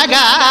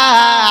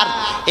গুনাহগার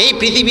এই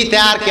পৃথিবীতে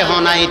আর কেহ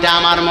নাই, এটা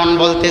আমার মন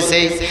বলতেছে।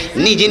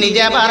 নিজে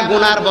নিজে আবার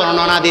গুনার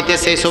বর্ণনা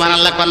দিতেছে।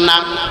 সুবহানাল্লাহ কন্যা।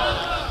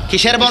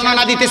 কিসের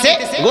বর্ণনা দিতেছে?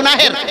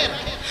 গুনাহের।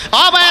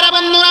 ও ভাইরা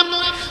বন্ধুরা,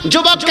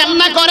 যুবক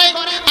কান্না করে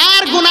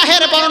আর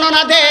গুনাহের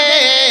বর্ণনা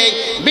দেয়।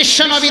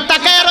 বিশ্বনবী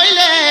তাকায়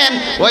রইলেন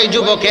ওই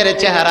যুবকের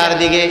চেহারার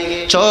দিকে,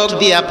 চোখ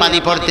দিয়া পানি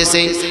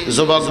পড়তেছে।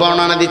 যুবক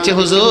বর্ণনা দিচ্ছে,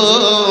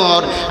 হুজুর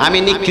আমি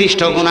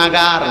নিকৃষ্ট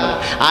গুনাহগার,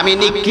 আমি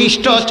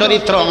নিকৃষ্ট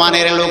চরিত্র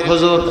মানের লোক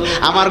হুজুর,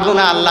 আমার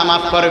গুনাহ আল্লাহ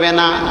মাফ করবে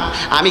না।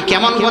 আমি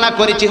কেমন গুনাহ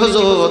করেছি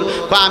হুজুর?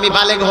 আমি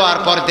বালেগ হওয়ার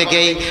পর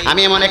থেকেই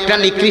আমি এমন একটা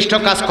নিকৃষ্ট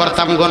কাজ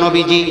করতাম গো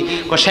নবীজি।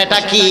 সেটা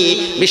কি?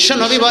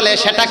 বিশ্বনবী বলে,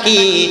 সেটা কি?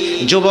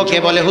 যুবকে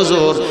বলে,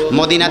 হুজুর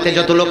মদিনাতে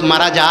যত লোক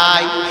মারা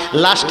যায়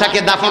লাশটাকে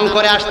দাফন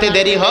করে আসতে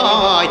দেরি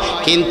হয়,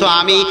 কিন্তু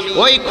আমি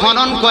ওই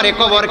খনন করে,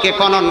 কবরকে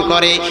খনন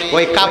করে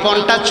ওই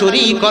কাফনটা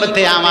চুরি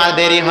করতে আমার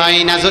দেরি হয়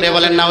না। জোরে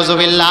বলেন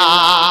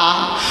নাউজুবিল্লাহ।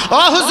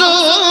 ও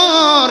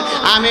হুজুর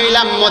আমি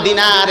হইলাম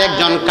মদিনার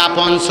একজন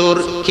কাফন চোর।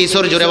 কি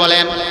চোর? জোরে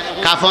বলেন।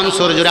 কাফন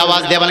চোর। জোরে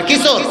আওয়াজ দিয়ে বলেন, কি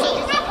চোর?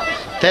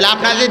 তাহলে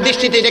আপনাদের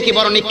দৃষ্টিতে এটা কি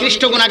বড়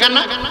নিকৃষ্ট গুনাহগার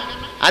না?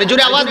 আর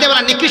জোরে আওয়াজ দিয়ে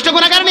বলেন, নিকৃষ্ট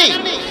গুনাহগার নেই?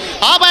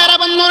 ও ভাইরা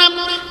বন্ধুরা,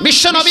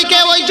 বিশ্বনবীকে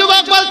ওই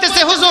যুবক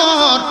বলতেছে,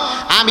 হুজুর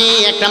আমি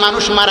একটা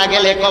মানুষ মারা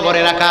গেলে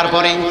কবরে রাখার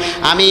পরে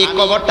আমি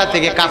কবরটা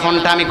থেকে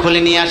কাফনটা আমি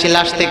খুলে নিয়ে আসি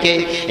লাশ থেকে,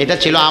 এটা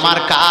ছিল আমার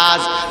কাজ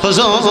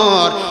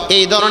হুজুর।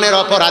 এই ধরনের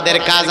অপরাধের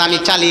কাজ আমি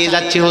চালিয়ে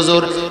যাচ্ছি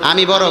হুজুর,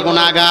 আমি বড়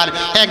গুনাহগার।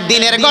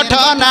 একদিনের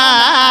ঘটনা,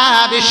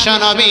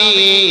 বিশ্বনবী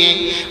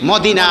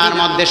মদিনার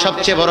মধ্যে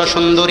সবচেয়ে বড়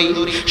সুন্দরী,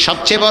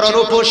 সবচেয়ে বড়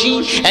রূপসী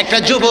একটা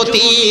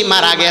যুবতী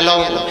মারা গেল।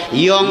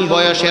 ইয়ং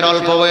বয়সের,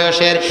 অল্প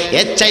বয়সের,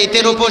 এর চাইতে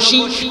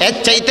রূপসী, এর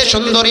চাইতে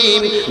সুন্দরী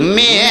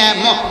মেয়ে,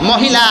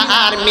 মহিলা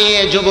আর মেয়ে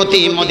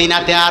যুবতী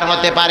মদিনাতে আর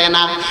হতে পারে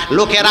না।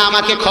 লোকেরা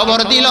আমাকে খবর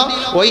দিল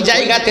ওই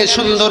জায়গাতে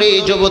সুন্দরী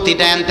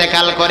যুবতীটা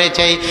ইন্তেকাল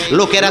করেছে,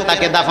 লোকেরা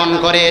তাকে দাফন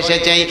করে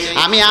এসেছে।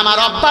 আমি আমার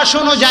অভ্যাস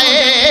অনুযায়ী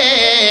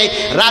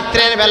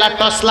রাত্রের বেলা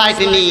টর্চ লাইট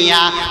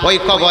নিয়ে ওই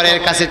কবরের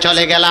কাছে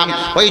চলে গেলাম,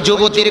 ওই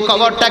যুবতীর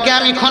কবরটাকে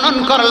আমি খনন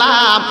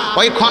করলাম।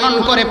 ওই খনন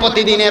করে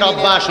প্রতিদিনের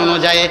অভ্যাস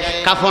অনুযায়ী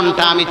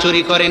কাফনটা আমি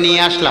চুরি করে নিয়ে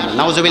আসলাম।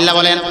 নাউজুবিল্লাহ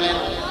বলেন।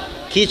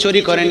 কি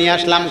চুরি করে নিয়ে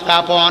আসলাম?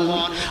 কাপন।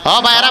 ও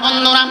ভাইরা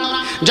বন্ধুরা,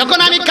 যখন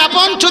আমি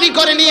কাপন চুরি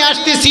করে নিয়ে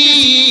আসতেছি,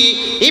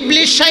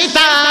 ইবলিস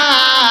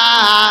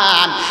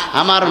শয়তান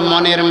আমার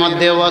মনের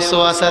মধ্যে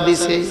ওয়াসওয়াসা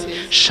দিছে,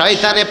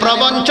 শয়তানে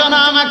প্রবঞ্চনা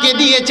আমাকে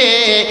দিয়েছে।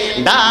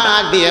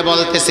 ডাক দিয়ে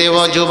বলতেছে,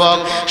 ও যুবক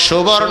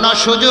সুবর্ণ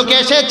সুযোগ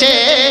এসেছে,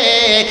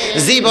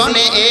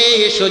 জীবনে এই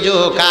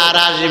সুযোগ আর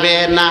আসবে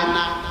না,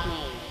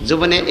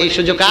 জীবনে এই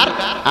সুযোগ আর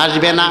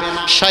আসবে না।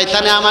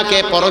 শয়তানে আমাকে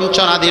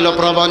প্রবঞ্চনা দিল,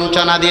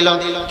 প্রবঞ্চনা দিল।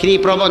 কি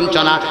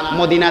প্রবঞ্চনা?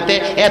 মদিনাতে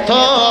এত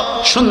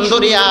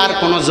সুন্দরী আর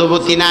কোনো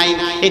যুবতী নাই,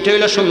 এটা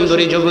হইল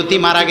সুন্দরী যুবতী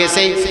মারা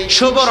গেছে,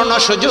 সুবর্ণ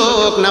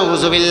সুযোগ।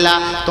 নাউজুবিল্লাহ,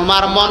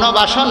 তোমার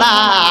মনোবাসনা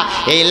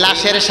এই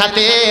লাশের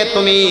সাথে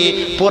তুমি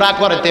পুরা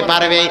করতে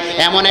পারবে,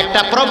 এমন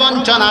একটা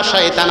প্রবঞ্চনা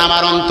শয়তান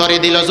আমার অন্তরে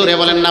দিল। জোরে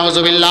বলেন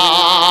নাউজুবিল্লাহ।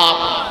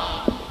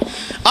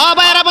 ও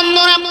ভাইরা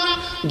বন্ধুরা,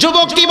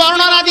 যুবকটি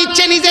বর্ণনা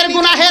দিচ্ছে নিজের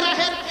গুনাহের।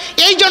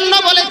 এই জন্য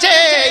বলেছে,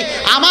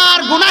 আমার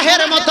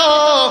গুনাহের মতো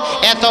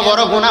এত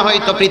বড় গুনাহ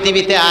হয়তো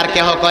পৃথিবীতে আর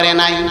কেহ করে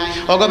নাই।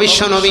 ওগো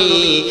বিশ্বনবী,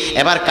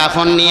 এবার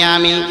কাফন নিয়ে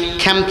আমি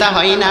ক্ষমতা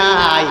হই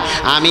নাই,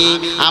 আমি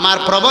আমার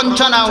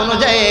প্রবঞ্চনা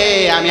অনুযায়ী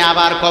আমি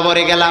আবার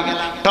কবরে গেলাম।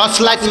 টর্চ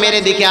লাইট মেরে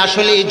দিকে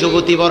আসলে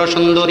যুবতী বড়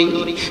সুন্দরী,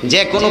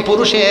 যে কোনো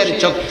পুরুষের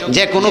চোখ,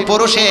 যে কোনো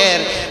পুরুষের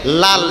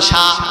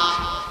লালসা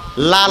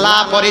লালা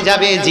পরে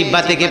যাবে,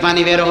 জিহ্বা থেকে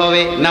পানি বের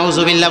হবে।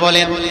 নাউজুবিল্লাহ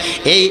বলেন।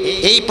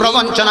 এই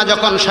প্রবঞ্চনা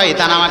যখন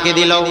শয়তান আমাকে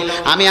দিল,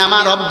 আমি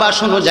আমার অভ্যাস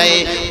অনুযায়ী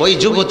ওই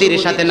যুবতীর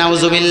সাথে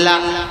নাউজুবিল্লাহ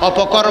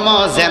অপকর্ম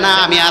জেনা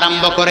আমি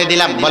আরম্ভ করে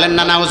দিলাম। বলেন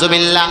না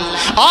নাউজুবিল্লাহ।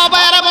 ও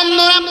ভাইরা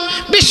বন্ধুরা,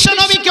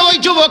 বিশ্বনবীকে ওই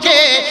যুবকে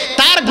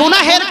তার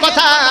গুনাহের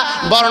কথা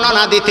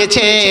বর্ণনা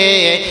দিতেছে,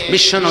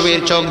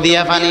 বিশ্বনবীর চোখ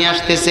দিয়ে পানি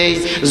আসতেছে।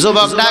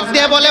 যুবক ডাক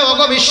দিয়ে বলে,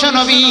 ওগো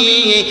বিশ্বনবী,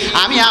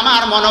 আমি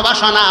আমার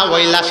মনোবাসনা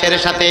ওই লাশের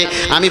সাথে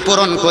আমি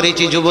পূরণ করেছি,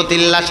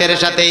 যুবতীর লাশের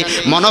সাথে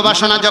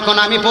মনোবাসনা যখন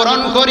আমি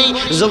পূরণ করি,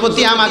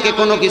 যুবতী আমাকে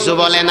কোনো কিছু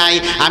বলে নাই।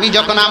 আমি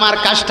যখন আমার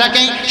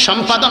কাজটাকে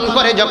সম্পাদন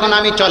করে যখন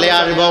আমি চলে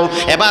আসব,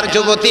 এবার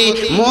যুবতী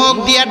মুখ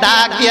দিয়ে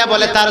ডাক দিয়ে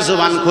বলে, তার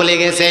জুবান খুলে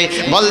গেছে,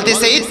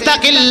 বলতেছে,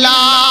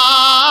 ইত্তাকিল্লাহ,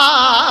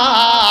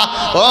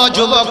 ও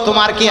যুবক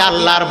তোমার কি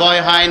আল্লাহর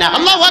ভয় হয় না?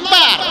 আল্লাহু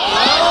আকবার।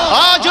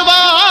 ও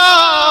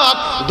যুবক,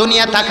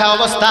 দুনিয়া থাকা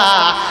অবস্থা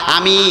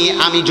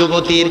আমি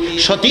যুবতীর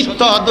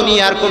সতীত্ব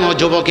দুনিয়ার কোনো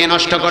যুবকে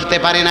নষ্ট করতে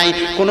পারে নাই,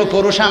 কোনো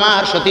পুরুষ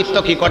আমার সতীত্ব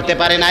কি করতে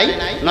পারে নাই,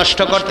 নষ্ট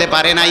করতে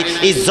পারে নাই।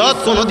 ইজ্জত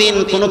কোনোদিন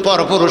কোনো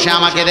পরপুরুষে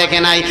আমাকে দেখে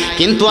নাই,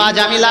 কিন্তু আজ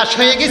আমি লাশ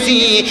হয়ে গেছি।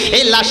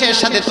 এই লাশের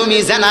সাথে তুমি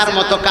জেনার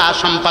মতো কাজ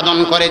সম্পাদন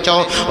করেছো।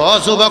 ও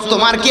যুবক,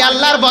 তোমার কি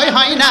আল্লাহর ভয়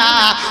হয় না?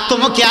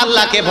 তুমি কি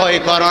আল্লাহকে ভয়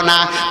করো না?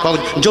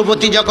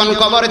 যুবতী যখন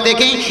কবর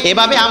থেকে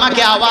এভাবে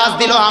আমাকে আওয়াজ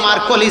দিল, আমার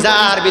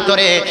কলিজার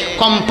ভিতরে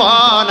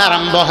কম্পন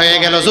আরম্ভ হয়ে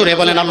গেল। জোরে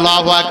বলেন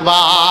আল্লাহু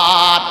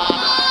আকবার।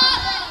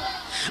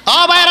 ও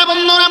ভাইরা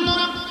বন্ধুরা,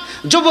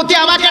 যুবতী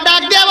আমাকে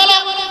ডাক দিয়ে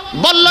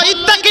বলল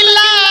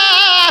ইত্তাকিল্লাহ।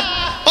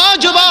 ও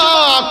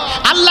যুবক,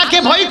 আল্লাহকে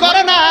ভয়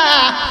করো না।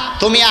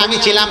 আমি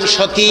ছিলাম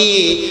সতী,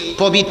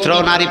 পবিত্র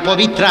নারী,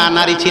 পবিত্রা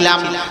নারী ছিলাম।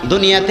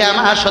 দুনিয়াতে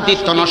আমার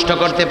সতীত্ব নষ্ট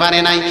করতে পারে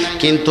নাই,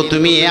 কিন্তু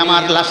তুমি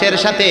আমার লাশের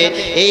সাথে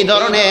এই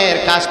ধরনের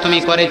কাজ তুমি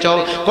করেছো।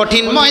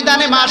 কঠিন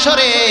ময়দানে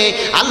মাশরে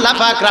আল্লাহ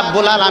পাক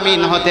রাব্বুল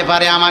আলামিন হতে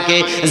পারে আমাকে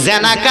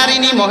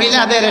জেনাকারিনী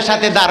মহিলাদের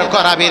সাথে দাঁড়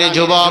করাবে। রে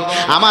যুবক,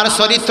 আমার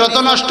চরিত্র তো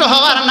নষ্ট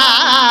হওয়ার না,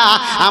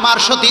 আমার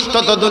সতীত্ব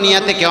তো দুনিয়া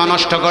থেকে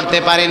নষ্ট করতে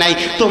পারে নাই।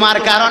 তোমার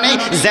কারণে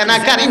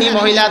জেনাকারিনী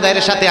মহিলাদের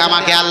সাথে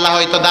আমাকে আল্লাহ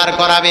হয়তো দাঁড়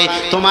করাবে।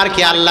 তোমার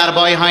কি আল্লাহর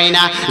ভয় হয়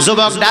না?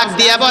 যুবক ডাক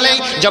দিয়া বলে,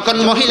 যখন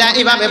মহিলা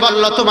এভাবে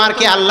বলল, তোমার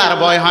কি আল্লাহর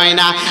ভয় হয়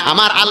না?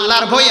 আমার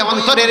আল্লাহর ভয়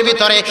অন্তরের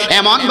ভিতরে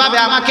এমন ভাবে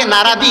আমাকে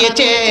নাড়া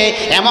দিয়েছে,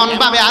 এমন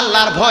ভাবে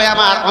আল্লাহর ভয়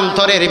আমার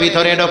অন্তরের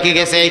ভিতরে ঢুকে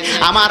গেছে,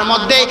 আমার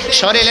মধ্যে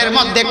শরীরের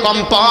মধ্যে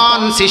কম্পন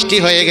সৃষ্টি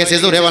হয়ে গেছে।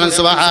 জোরে বলেন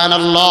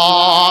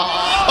সুবহানাল্লাহ।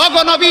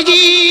 ওগো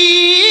নবীজি,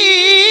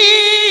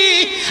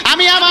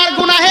 আমি আমার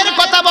গুনাহের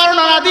কথা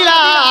বর্ণনা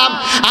দিলাম।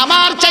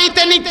 আমার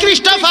চাইতে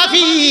নিকৃষ্ট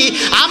পাপী,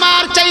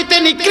 আমার চাইতে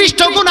নিকৃষ্ট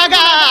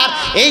গুনাহগার।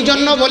 এই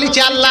জন্য বলেছি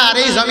আল্লাহর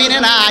এই জমিনে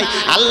নাই,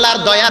 আল্লাহর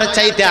দয়ার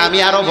চাইতে আমি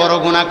আরো বড়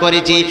গুনাহ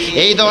করেছি।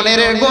 এই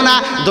ধরনের গুনাহ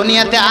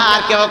দুনিয়াতে আর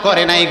কেউ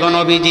করে নাই গো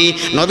নবীজি।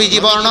 নবীজি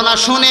বর্ণনা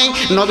শুনে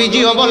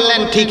নবীজিও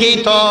বললেন, ঠিকই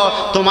তো,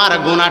 তোমার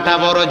গুনাহটা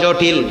বড়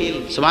জটিল।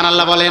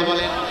 সুবহানাল্লাহ বলেন।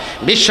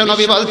 বিশ্ব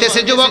নবী বলতেছে,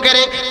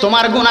 যুবকেরে,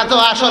 তোমার গুনাহ তো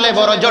আসলে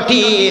বড়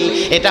জটিল,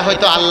 এটা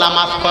হয়তো আল্লাহ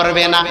মাফ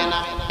করবে না।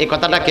 এই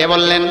কথাটা কে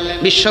বললেন?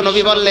 বিশ্ব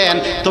নবী বললেন,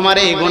 তোমার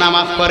এই গুনাহ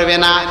মাফ করবে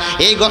না।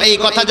 এই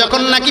কথা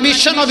যখন নাকি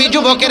বিশ্ব নবী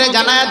যুবকের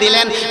জানায়া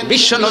দিলেন,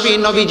 বিশ্ব নবী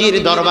নবীজির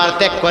দরবার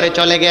ত্যাগ করে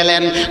চলে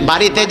গেলেন।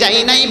 বাড়িতে যাই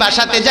নাই,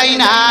 বাসাতে যাই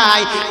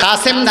নাই।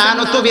 কাসেম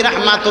নানুতুবি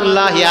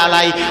রাহমাতুল্লাহি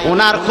আলাই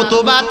ওনার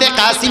খুতুবাতে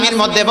কাসিমের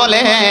মধ্যে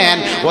বলেন,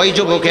 ওই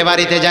যুবকে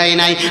বাড়িতে যাই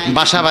নাই,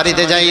 বাসা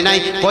বাড়িতে যাই নাই,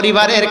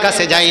 পরিবারের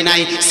কাছে যাই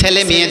নাই,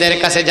 ছেলে মেয়েদের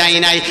কাছে যাই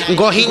নাই,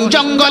 গহীন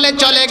জঙ্গলে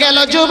চলে গেল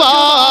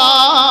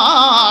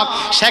যুবক।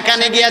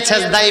 সেখানে গিয়ে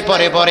সেজদায়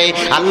পড়ে পড়ে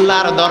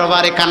আল্লাহর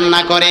দরবারে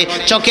কান্না করে,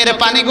 চোখের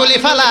পানিগুলি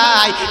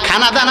ফেলায়,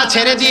 খানা দানা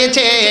ছেড়ে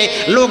দিয়েছে,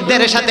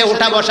 লোকদের সাথে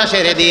উঠা বসা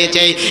ছেড়ে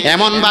দিয়েছে।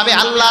 এমন ভাবে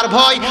আল্লাহর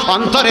ভয়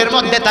অন্তরের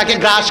মধ্যে তাকে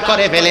গ্রাস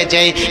করে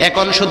ফেলেছে।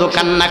 এখন শুধু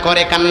কান্না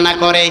করে, কান্না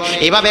করে।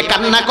 এভাবে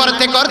কান্না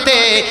করতে করতে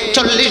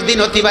 40 দিন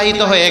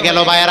অতিবাহিত হয়ে গেল।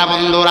 ভাইয়েরা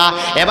বন্ধুরা,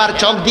 এবার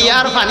চোখ দিয়ে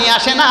আর পানি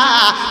আসে না,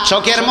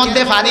 চোখের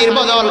মধ্যে পানির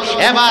বদল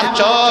এবার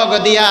চোখ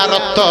দিয়া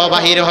রক্ত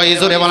বাহির হয়ে।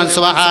 জোরে বলেন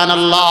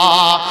সুবহানাল্লাহ।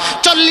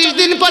 40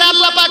 দিন পরে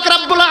আল্লাহ পাক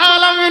রব্বুল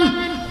আলামিন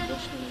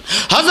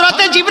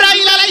হযরতে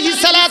জিবরাইল আলাইহিস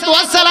সালাতু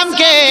ওয়াস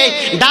সালামকে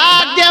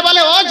ডাক দিয়ে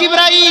বলে, ও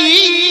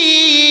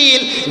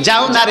জিবরাইল,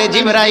 যাও না রে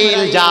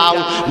জিবরাইল, যাও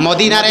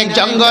মদিনার এক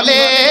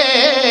জঙ্গলে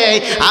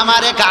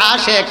আমার এক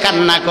আশিক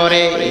কান্না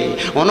করে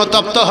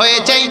অনুতপ্ত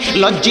হয়েছে,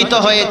 লজ্জিত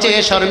হয়েছে,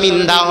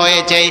 শর্মিন্দা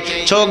হয়েছে,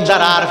 চোখ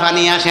দ্বারা আর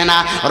পানি আসে না,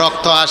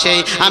 রক্ত আসে।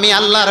 আমি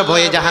আল্লাহর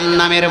ভয়ে,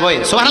 জাহান্নামের ভয়ে।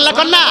 সুবহানাল্লাহ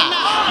কন্যা।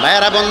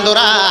 ভাইরা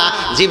বন্ধুরা,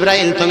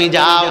 জিবরাইল তুমি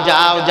যাও,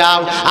 যাও, যাও,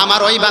 আমার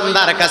ওই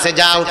বান্দার কাছে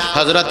যাও।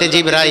 হযরতে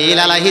জিবরাইল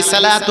আলাইহিস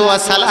সালাতু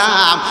ওয়াস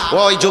সালাম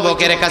ওই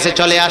যুবকের কাছে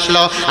চলে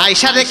আসলো।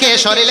 আয়েশা দেখে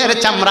শরীরের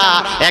চামড়া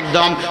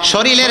একদম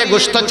শরীরের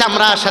গোশত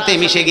চামড়ার সাথে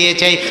মিশে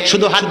গিয়েছে,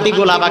 শুধু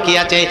হাড্ডিগুলা বাকি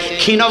আছে।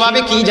 ক্ষীণভাবে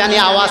কি জানি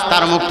আওয়াজ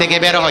তার মুখ থেকে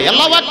বের হয়।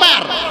 আল্লাহু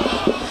আকবার।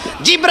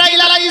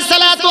 জিবরাইল আলাইহিস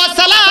সালাতু ওয়াস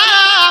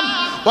সালাম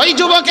ওই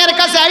যুবকের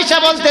কাছে আয়েশা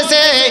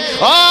বলতেছে,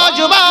 ও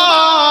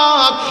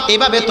যুবক,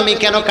 এভাবে তুমি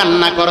কেন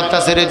কান্না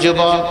করতেছে রে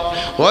যুবক?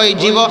 ওই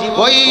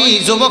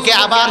যুবকে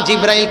আবার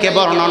জিবরাইলকে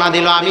বর্ণনা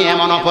দিল, আমি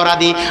এমন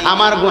অপরাধী,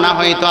 আমার গুনাহ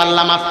হয়তো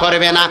আল্লাহ মাফ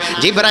করবে না।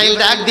 জিবরাইল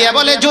ডাক দিয়ে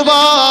বলে, যুবক,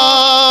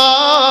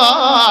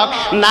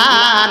 না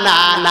না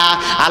না,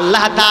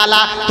 আল্লাহ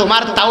তাআলা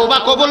তোমার তাওবা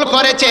কবুল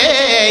করেছে,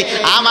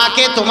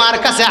 আমাকে তোমার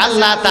কাছে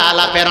আল্লাহ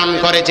তাআলা প্রেরণ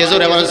করেছে।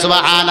 জোরে বলেন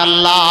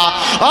সুবহানাল্লাহ।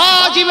 ও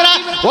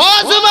জিবরাইল, ও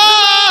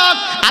যুবক,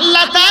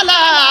 আল্লাহ তাআলা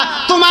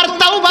তোমার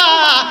তাওবা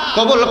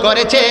কবুল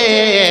করেছে,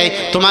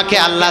 তোমাকে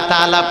আল্লাহ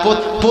তাআলা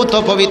পুত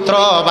পবিত্র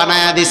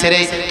বানায়া দিছে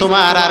রে,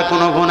 তোমার আর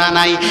কোনো গুনাহ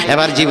নাই।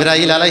 এবার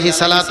জিবরাইল আলাইহিস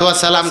সালাতু ওয়াস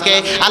সালামকে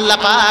আল্লাহ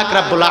পাক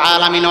রব্বুল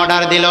আলামিন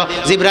অর্ডার দিল,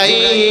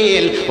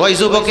 জিবরাইল ওই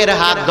যুবকের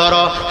হাত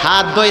ধরো,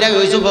 হাত ধইরা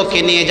ওই যুবককে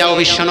নিয়ে যাও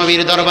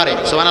বিশ্বনবীর দরবারে।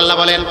 সুবহানাল্লাহ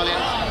বলেন।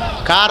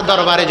 কার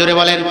দরবারে? জোরে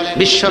বলেন।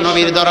 বিশ্ব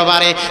নবীর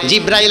দরবারে।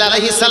 জিব্রাইল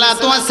আলাইহিস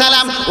সালাতু ওয়াস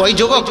সালাম ওই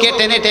যুবককে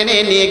টেনে টেনে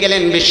নিয়ে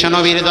গেলেন বিশ্ব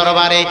নবীর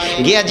দরবারে।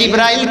 গিয়া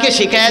জিব্রাইলকে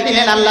শিখাইয়া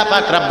দিলেন আল্লাহ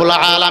পাক রব্বুল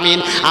আলামিন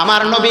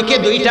আমার নবীকে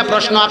দুইটা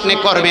প্রশ্ন আপনি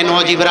করবেন ও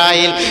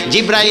জিব্রাইল।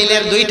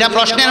 জিব্রাইলের দুইটা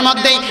প্রশ্নের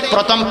মধ্যেই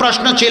প্রথম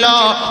প্রশ্ন ছিল,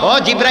 ও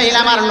জিব্রাইল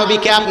আমার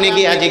নবীকে আপনি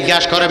গিয়া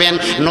জিজ্ঞাসা করবেন,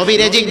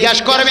 নবীরে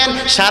জিজ্ঞাসা করবেন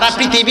সারা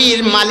পৃথিবীর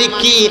মালিক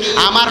কি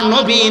আমার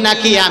নবী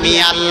নাকি আমি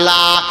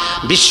আল্লাহ?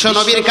 বিশ্ব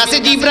নবীর কাছে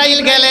জিব্রাইল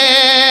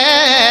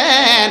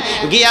গেলেন,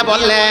 গিয়া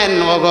বললেন,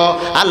 ওগো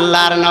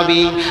আল্লাহর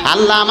নবী,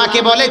 আল্লাহ আমাকে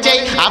বলেছে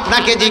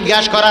আপনাকে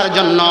জিজ্ঞাসা করার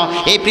জন্য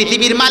এই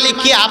পৃথিবীর মালিক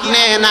কি আপনি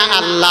না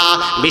আল্লাহ?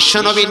 বিশ্ব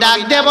নবী ডাক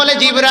দিয়ে বলে,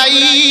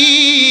 জিব্রাইল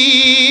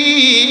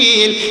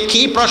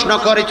কি প্রশ্ন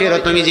করেছিল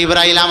তুমি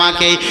জিব্রাইল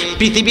আমাকে?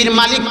 পৃথিবীর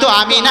মালিক তো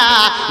আমি না,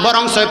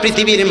 বরং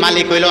পৃথিবীর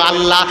মালিক হইল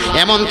আল্লাহ।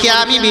 এমনকি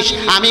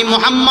আমি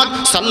মুহাম্মদ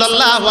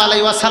সাল্লাল্লাহু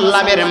আলাইহি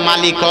ওয়াসাল্লামের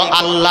মালিকও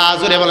আল্লাহ।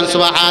 জোরে বলেন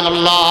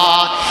সুবহানাল্লাহ।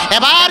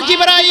 এবার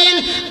জিব্রাইল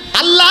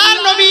আল্লাহর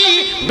নবী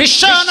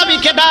বিশ্ব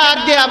নবীকে ডাক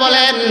দিয়া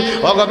বলেন,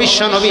 ওগো বিশ্ব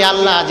নবী,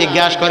 আল্লাহ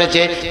জিজ্ঞাসা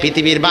করেছে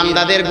পৃথিবীর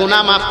বান্দাদের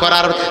গুনাহ মাফ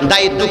করার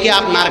দায়িত্ব কি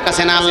আপনার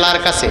কাছে না আল্লাহর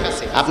কাছে?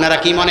 আপনারা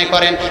কি মনে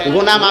করেন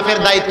গুনাহ মাফের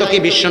দায়িত্ব কি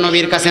বিশ্ব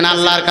নবীর কাছে না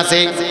আল্লাহর কাছে?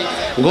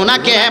 গুনাহ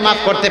কে মাফ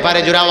করতে পারে?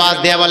 জোরে আওয়াজ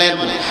দিয়ে বলেন,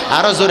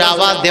 আরো জোরে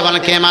আওয়াজ দিয়ে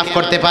বলেন, কে মাফ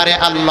করতে পারে?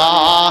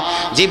 আল্লাহ।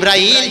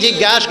 জিব্রাইল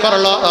জিজ্ঞাসা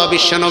করলো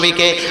বিশ্ব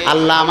নবীকে,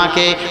 আল্লাহ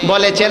আমাকে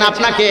বলেছেন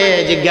আপনাকে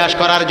জিজ্ঞাসা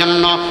করার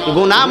জন্য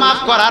গুনাহ মাফ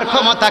করার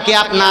ক্ষমতা কি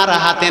আপনার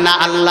হাতে না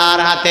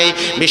আল্লাহর হাতে?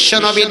 বিশ্ব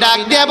নবী ডাক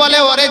দিয়ে বলে,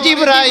 ওরে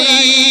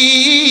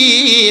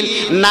জিব্রাইল,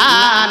 না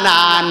না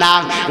না,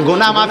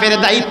 গুনাহ মাফের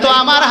দায়িত্ব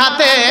আমার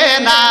হাতে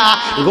না,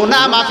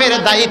 গুনাহ মাফের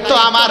দায়িত্ব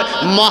আমার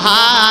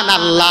মহান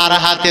আল্লাহর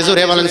হাতে।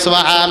 জোরে বলেন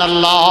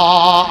সুবহানাল্লাহ।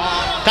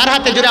 কার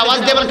হাতে? জোরে আওয়াজ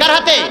দিয়ে বলেন, কার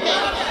হাতে?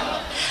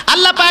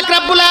 আল্লাহ পাক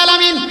রব্বুল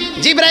আলামিন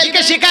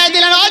জিব্রাইলকে শিখাই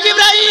দিলেন, ও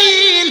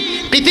জিব্রাইল,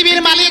 পৃথিবীর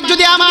মালিক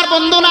যদি আমার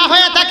বন্ধু না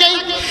হয়ে থাকে,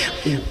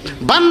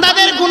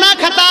 বান্দাদের গুনাহ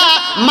খাতা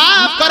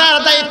মাফ করার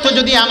দায়িত্ব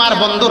যদি আমার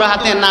বন্ধুর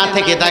হাতে না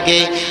থেকে থাকে,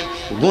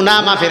 গুনাহ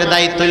মাফের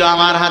দায়িত্ব হলো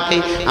আমার হাতে।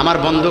 আমার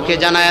বন্ধুকে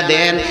জানায়া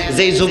দেন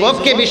যে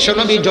যুবককে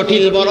বিশ্বনবী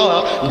জটিল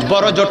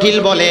বড় জটিল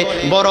বলে,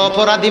 বড়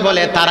অপরাধী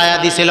বলে তাড়ায়া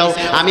দিছিল,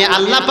 আমি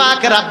আল্লাহ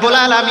পাক রব্বুল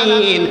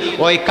আলামিন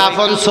ওই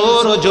কাফন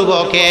চোর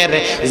যুবকের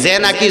যে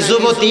নাকি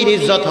যুবতীর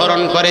ইজ্জত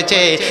হরণ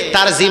করেছে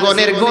তার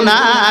জীবনের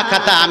গুনাহ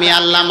খাতা আমি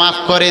আল্লাহ মাফ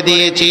করে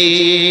দিয়েছি।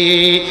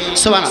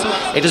 সুবহানাল্লাহ।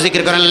 একটু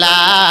জিকির করেন,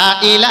 লা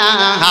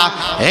ইলাহা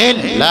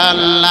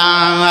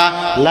ইল্লাল্লাহ,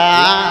 লা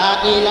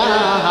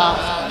ইলাহা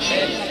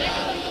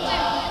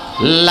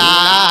লা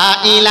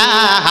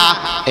ইলাহা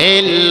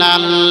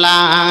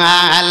ইল্লাল্লাহ,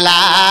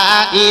 লা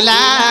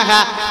ইলাহা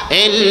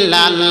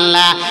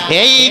ইল্লাল্লাহ।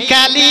 এই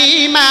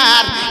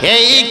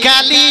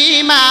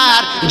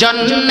কালিমার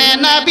জন্নে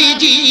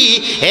নবীজি,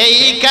 এই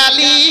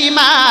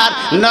কালিমার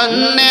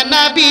জন্নে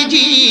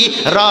নবীজি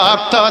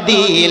রক্ত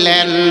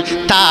দিলেন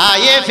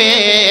তায়েফে।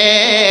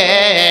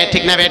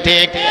 ঠিক না বে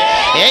ঠিক?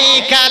 এই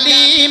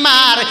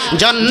কালিমার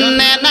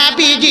জন্নে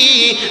নবীজি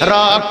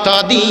রক্ত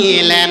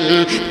দিলেন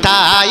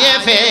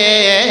তায়েফে।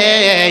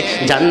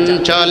 জান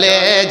চলে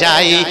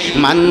যাই,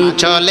 মান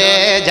চলে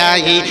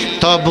যাই,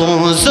 তবু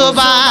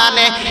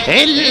জুবানে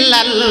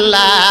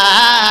ইল্লাল্লাহ,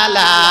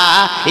 লা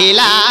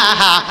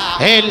ইলাহা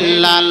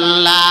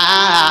ইল্লাল্লাহ,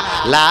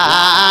 লা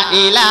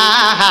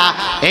ইলাহা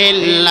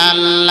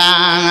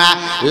ইল্লাল্লাহ,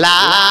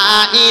 লা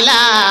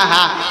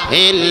ইলাহা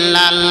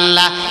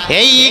ইল্লাল্লাহ।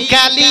 এই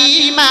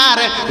কালিমার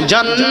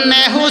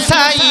জন্নে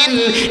হুসাইন,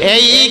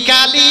 এই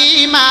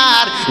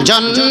কালিমার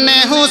জন্নে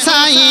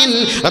হুসাইন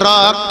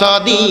রক্ত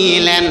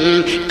দিলেন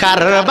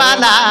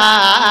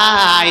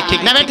কারবালায়।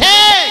 ঠিক না বেঠে?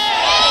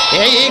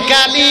 এই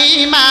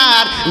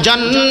কালিমার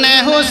জন্নে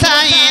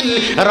হুসাইন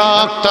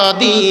রক্ত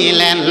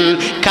দিলেন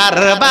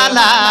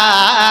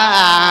কারবালায়।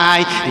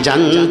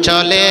 জান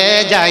চলে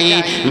যাই,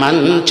 মান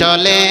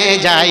চলে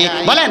যাই,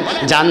 বলেন,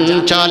 জান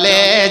চলে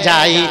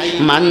যাই,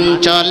 মান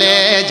চলে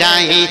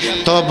যাই,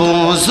 তবু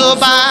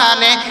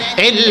জুবানে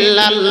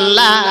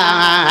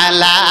ইল্লাল্লাহ,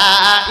 লা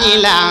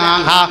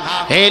ইলাহা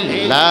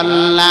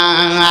ইল্লাল্লাহ,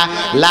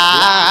 লা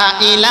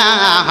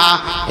ইলাহা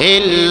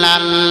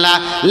ইল্লাল্লাহ,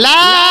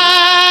 লা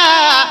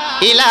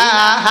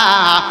ইলাহা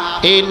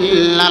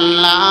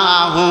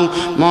ইল্লাল্লাহু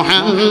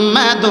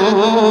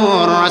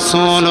মুহাম্মাদুর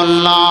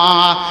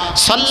রাসূলুল্লাহ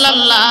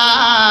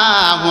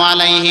সাল্লাল্লাহু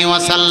আলাইহি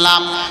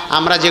ওয়াসাল্লাম।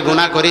 আমরা যে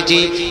গুনাহ করেছি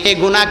এই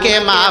গুনাহকে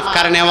মাফ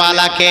করনে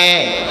ওয়ালা কে?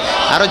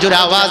 আরো জোরে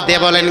আওয়াজ দিয়ে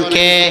বলেন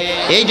কে?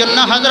 এই জন্য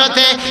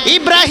হযরতে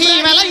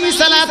ইব্রাহিম আলাইহিস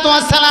সালাতু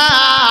ওয়াস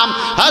সালাম,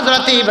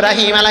 হযরতে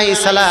ইব্রাহিম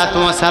আলাইহিস সালাতু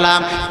ওয়াস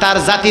সালাম তার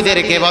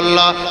জাতিদেরকে বলল,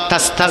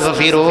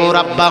 তাস্তাগফিরু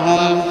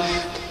রাব্বাহুম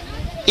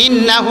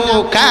ইন্নাহু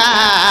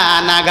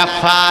কানা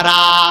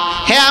গাফফারা।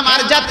 হে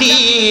আমার জাতি,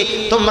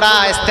 তোমরা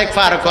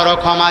ইস্তেগফার করো,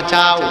 ক্ষমা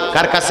চাও।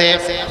 কার কাছে?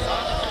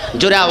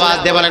 জোরে আওয়াজ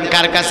দিয়ে বলেন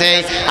কার কাছে?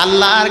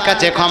 আল্লাহর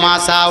কাছে ক্ষমা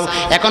চাও।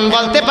 এখন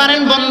বলতে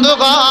পারেন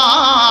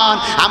বন্ধুগণ,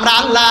 আমরা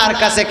আল্লাহর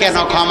কাছে কেন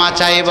ক্ষমা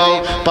চাইব?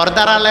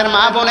 পর্দার আলের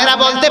মা বোনেরা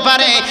বলতে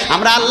পারে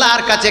আমরা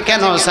আল্লাহর কাছে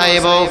কেন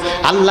চাইব?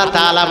 আল্লাহ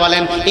তাআলা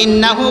বলেন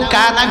ইন্নাহু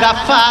কানা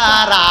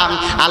গাফফারা,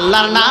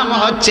 আল্লাহর নাম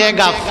হচ্ছে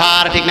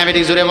গাফফার। ঠিক না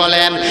বেঠিক? জোরে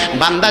বলেন।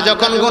 বান্দা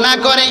যখন গুনাহ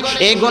করে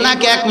এই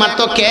গুনাহকে একমাত্র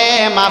কে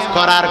মাফ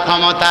করার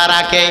ক্ষমতা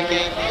রাখে?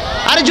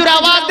 আরে জোরে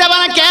আওয়াজ দেব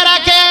না, কে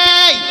রাখে?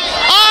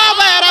 ও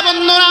ভাইরা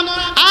বন্ধুরা,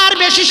 আর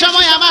বেশি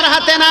সময় আমার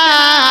হাতে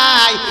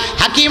নাই।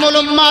 হাকিমুল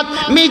উম্মত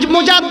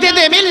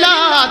মুজাদ্দিদে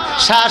মিল্লাত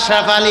শাহ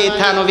আশরাফ আলী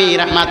থানভী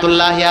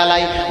রাহমাতুল্লাহি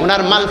আলাইহি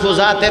ওনার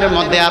মালফুজাতের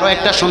মধ্যে আরো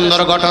একটা সুন্দর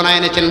ঘটনা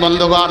এনেছেন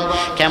বন্ধুগণ।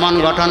 কেমন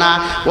ঘটনা?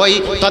 ওই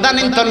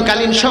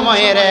তদানীন্তনকালীন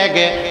সময়ের এক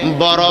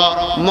বড়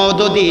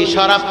মওদুদি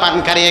শরাব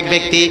পানকারী এক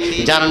ব্যক্তি,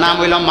 যার নাম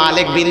হইল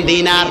মালিক বিন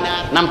দিনার।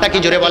 নামটা কি?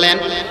 জোরে বলেন।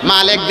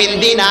 মালিক বিন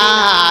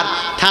দিনার।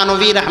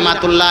 থানভী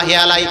রাহমাতুল্লাহি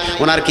আলাইহি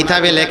ওনার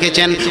কিতাবে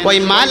লিখেছেন ওই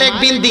মালিক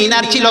বিন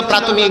দিনার ছিল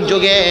প্রাথমিক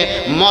যুগে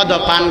মদ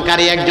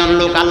পানকারী একজন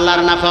লোক,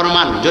 আল্লাহর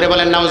নাফরমান। জোরে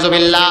বলেন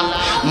নাউজুবিল্লাহ।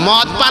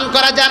 মদ পান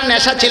করা যার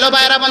নেশা ছিল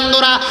ভাইরা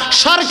বন্ধুরা,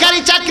 সরকারি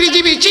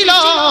চাকরিজীবী ছিল,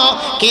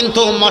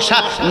 কিন্তু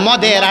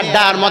মদের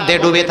আড্ডার মধ্যে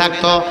ডুবে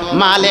থাকতো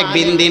মালিক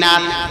বিন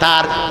দিনার।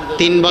 তার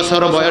 3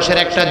 বছর বয়সের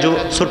একটা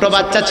ছোট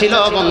বাচ্চা ছিল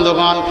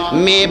বন্ধুগণ,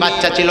 মেয়ে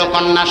বাচ্চা ছিল,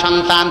 কন্যা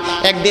সন্তান।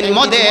 একদিন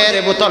মদের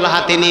বোতল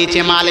হাতে নিয়েছে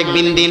মালিক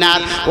বিন দিনার।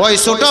 ওই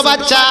ছোট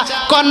বাচ্চা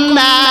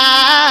কন্যা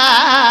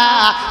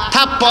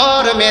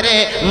থাপ্পড় মেরে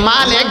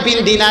মালিক বিন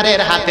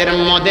দিনারের হাতের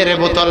মদের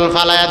বোতল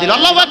ফালায়া দিল।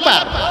 আল্লাহু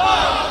আকবার।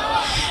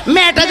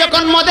 মেয়েটা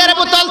যখন মদের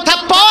বোতল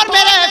থাপ্পড়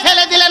মেরে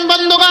ফেলে দিলেন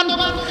বন্ধুগণ,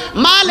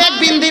 মালিক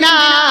বিন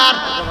দিনার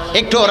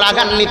একটু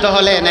রাগান্বিত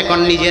হলেন। এখন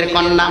নিজের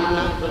কন্যা,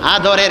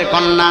 আদরের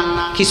কন্যা,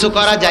 কিছু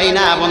করা যায়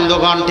না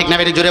বন্ধুগণ। ঠিক না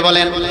বেঠিক? জোরে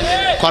বলেন।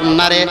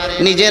 কন্যারে,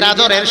 নিজের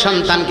আদরের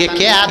সন্তানকে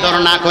কে আদর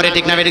না করে?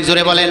 ঠিক না বেঠিক?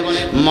 জোরে বলেন।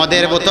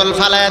 মদের বোতল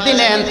ফালায়া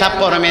দিলেন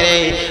থাপ্পড় মেরে।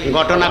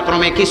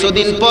 ঘটনাক্রমে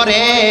কিছুদিন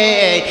পরে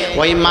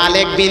ওই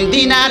মালিক বিন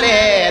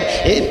দিনারের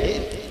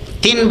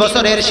 3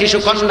 বছরের শিশু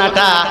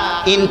কন্যাটা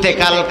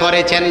ইন্তেকাল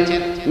করেছেন,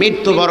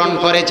 মৃত্যুবরণ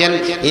করেছেন।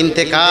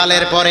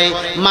 ইন্তেকালের পরে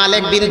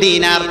মালিক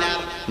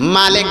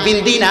বিন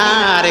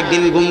দিনার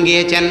একদিন ঘুম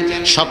গিয়েছেন।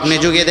 স্বপ্নে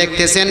যুগে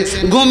দেখতেছেন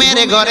ঘুমের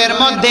ঘরের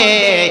মধ্যে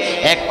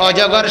এক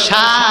অজগর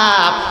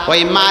সাপ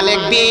ওই মালিক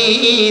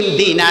বিন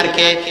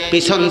দিনারকে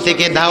পিছন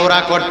থেকে ধাওয়া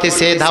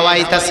করতেছে,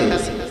 ধাওয়াইতেছে।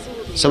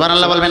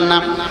 সুবহানাল্লাহ বলবেন না?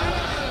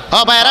 ও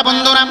ভাইরা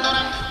বন্ধুরা,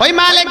 ওই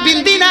মালিক বিন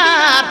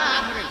দিনার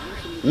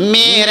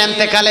মেয়ের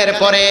ইন্তেকালের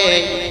পরে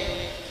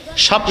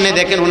স্বপ্নে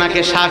দেখেন ওনাকে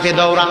সাপে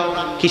দৌড়া।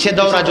 কিসে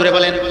দৌড়া? জুড়ে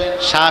বলেন।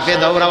 সাপে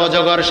দৌড়া,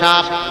 অজগর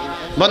সাপ।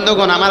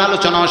 বন্ধুগণ, আমার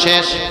আলোচনাও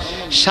শেষ।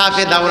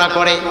 সাপে দৌড়া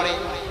করে,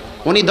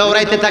 উনি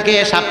দৌড়াইতে থাকে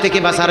সাপ থেকে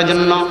বাঁচার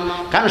জন্য,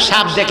 কারণ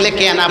সাপ দেখলে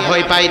কে না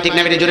ভয় পায়। ঠিক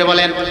না? জুড়ে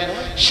বলেন।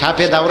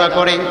 সাপে দৌড়া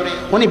করে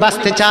উনি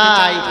বাঁচতে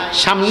চায়।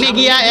 সামনে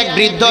গিয়া এক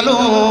বৃদ্ধ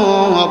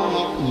লোক,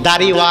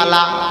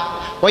 দাড়িওয়ালা,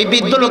 ওই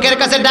বৃদ্ধ লোকের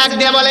কাছে ডাক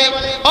দিয়ে বলে,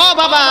 ও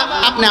বাবা,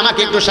 আপনি আমাকে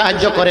একটু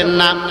সাহায্য করেন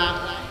না?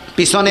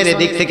 পিছনের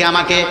দিক থেকে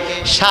আমাকে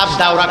সাপ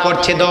দাওরা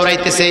করছে,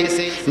 দৌড়াইতেছে।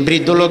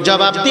 বৃদ্ধ লোক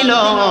জবাব দিল,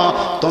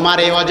 তোমার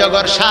এই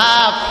অজগর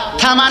সাপ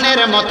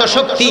থামানের মতো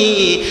শক্তি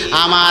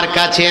আমার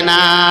কাছে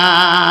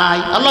নাই।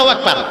 আল্লাহু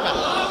আকবার।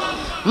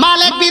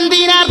 মালিক বিন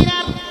দিনার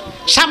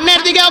সামনের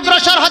দিকে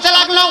অগ্রসর হতে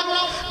লাগলো।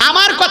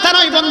 আমার কথা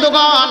নয়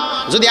বন্ধুগণ,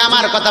 যদি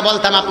আমার কথা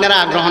বলতাম আপনারা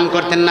গ্রহণ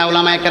করতেন না,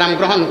 উলামায়ে কেরাম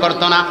গ্রহণ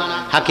করতো না।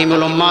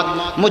 হাকিমুল উম্মত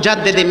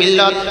মুজাদ্দিদে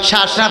মিল্লাত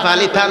শাহ আশরাফ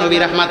আলী থানভী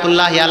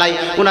রাহমাতুল্লাহি আলাইহি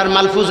ওনার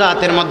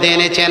মালফুজাতের মধ্যে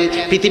এনেছেন,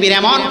 পৃথিবীর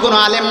এমন কোন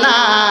আলেম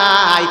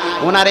নাই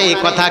ওনার এই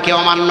কথাকে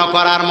অমান্য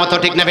করার মতো।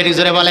 ঠিক না বেঠিক?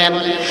 জোরে বলেন।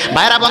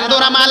 ভাইরা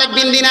বন্ধুরা, মালিক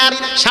বিন দিনার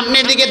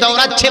সামনের দিকে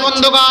দৌড়াচ্ছে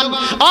বন্ধুগণ।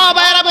 ও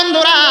ভাইরা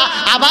বন্ধুরা,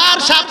 আবার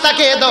সাপ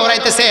তাকে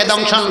দৌড়াইতেছে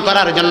দংশন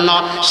করার জন্য।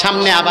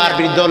 সামনে আবার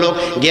বৃদ্ধ লোক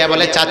গিয়ে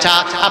বলে, চাচা,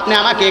 আপনি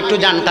আমাকে একটু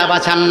জানটা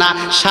বাঁচান না,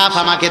 সাপ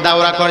আমাকে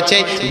দাওরা করছে।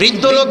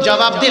 বৃদ্ধ লোক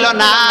জবাব দিল,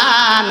 না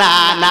না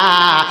না,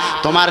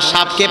 তোমার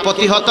সাপকে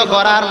প্রতিহত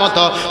করার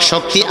মতো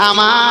শক্তি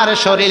আমার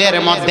শরীরের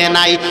মধ্যে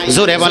নাই।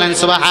 জোরে বলেন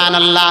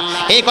সুবহানাল্লাহ।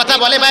 এই কথা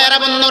বলে ভাইরা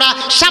বন্ধুরা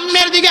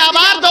সামনের দিকে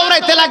আবার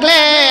দৌড়াইতে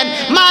লাগলেন।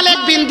 মালিক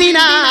বিন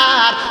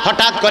দিনার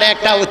হঠাৎ করে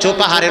একটা উঁচু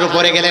পাহাড়ের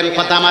উপরে গেলেন।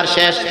 কথা আমার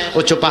শেষ।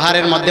 উঁচু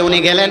পাহাড়ের মধ্যে উনি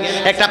গেলেন,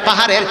 একটা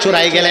পাহাড়ের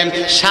চূড়ায় গেলেন।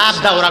 সাপ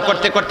দাওরা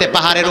করতে করতে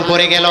পাহাড়ের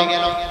উপরে গেল।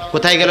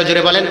 কোথায় গেল?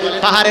 জোরে বলেন।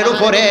 পাহাড়ের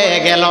উপরে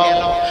গেল।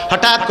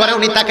 হঠাৎ করে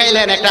উনি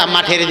তাকাইলেন একটা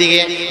মাঠের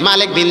দিকে।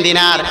 মালিক বিন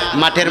দিনার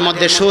মাঠের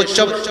মধ্যে সুউচ্চ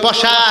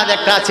প্রাসাদ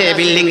একটা আছে,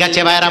 বিল্ডিং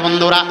আছে। ভাইরা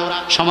বন্ধুরা,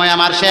 সময়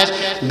আমার শেষ।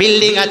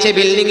 বিল্ডিং আছে,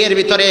 বিল্ডিং এর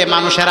ভিতরে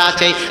মানুষেরা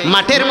আছে।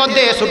 মাঠের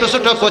মধ্যে ছোট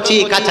ছোট কচি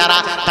কাচারা,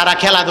 তারা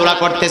খেলাধুলা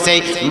করতেছে।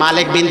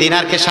 মালিক বিন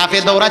দিনারকে সাপে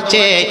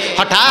দৌড়াচ্ছে।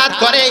 হঠাৎ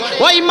করে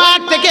ওই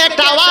মাঠ থেকে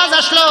একটা আওয়াজ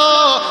আসলো।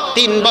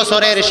 3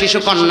 বছরের শিশু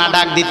কন্যা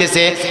ডাক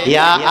দিতেছে,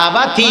 ইয়া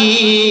আবাতি,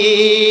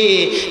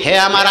 হে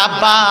আমার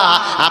আব্বা,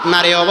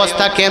 আপনার এই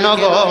অবস্থা কেন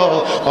গো?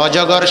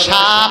 অজগর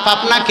সাপ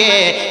আপনাকে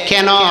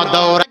কেন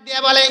দৌড়া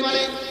দিয়ে বলে?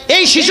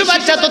 এই শিশু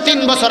বাচ্চা তো 3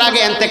 বছর আগে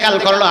ইন্তেকাল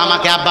করলো,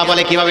 আমাকে আব্বা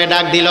বলে কিভাবে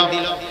ডাক দিল?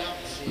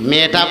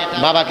 মেয়েটা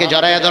বাবাকে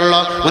জড়াইয়া ধরলো।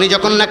 উনি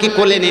যখন নাকি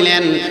কোলে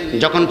নিলেন,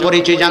 যখন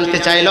পরিচয় জানতে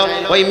চাইলো,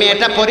 ওই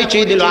মেয়েটা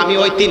পরিচয় দিল, আমি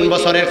ওই 3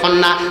 বছরের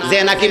কন্যা যে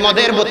নাকি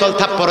মদের বোতল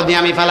থাপ্পড় দিয়ে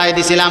আমি ফেলাই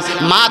দিছিলাম।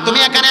 মা তুমি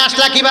এখানে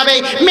আসলা কিভাবে?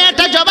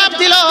 মেয়েটা জবাব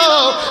দিল,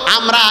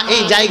 আমরা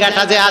এই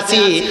জায়গাটা যে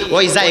আছি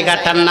ওই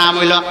জায়গাটার নাম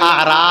হইল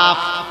আরাফ।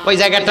 ওই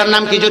জায়গাটার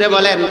নাম কি জুড়ে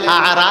বলেন?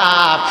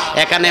 আরাফ।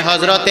 এখানে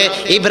হযরতে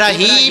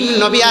ইব্রাহিম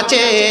নবী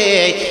আছে।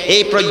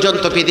 এই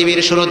পর্যন্ত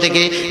পৃথিবীর শুরু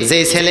থেকে যে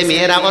ছেলে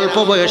মেয়েরা অল্প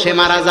বয়সে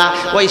মারা যায়,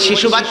 ওই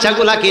শিশু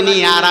বাচ্চাগুলাকে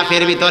নিয়ে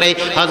আরাফের ভিতরে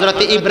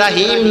হযরতে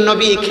ইব্রাহিম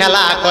নবী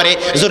খেলা করে।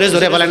 জোরে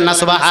জোরে বলেন না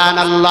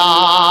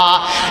সুবহানাল্লাহ।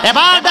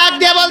 এবার ডাক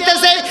দিয়ে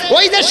বলতেছে,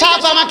 ওই যে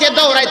সাপ আমাকে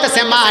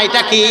দৌড়াইতেছে, মা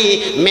এটা কি?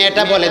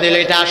 মেয়েটা বলে দিল,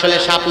 এটা আসলে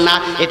সাপ না,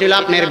 এটা হলো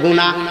আপনার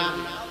গুনাহ।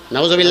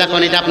 নাউজুবিল্লাহ,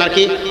 কোন এটা আপনার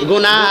কি?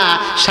 গুনাহ।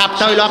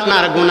 সাপটা হইলো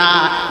আপনার গুনাহ।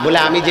 বলে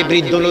আমি যে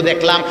বৃদ্ধ লোক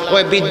দেখলাম,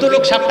 ওই বৃদ্ধ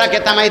লোক সাপটাকে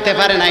থামাইতে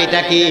পারে না,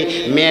 এটা কি?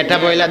 মেয়েটা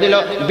বইলা দিল,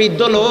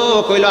 বৃদ্ধ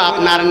লোক হইলো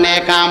আপনার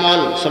নেক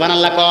আমল।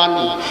 সুবহানাল্লাহ কোন।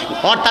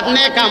 অর্থাৎ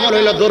নেক আমল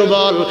হইলো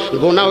দুর্বল,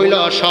 গুনাহ হইলো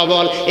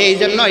সবল, এই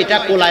জন্য এটা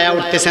কুলায়া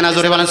উঠতেছে না।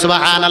 জোরে বলেন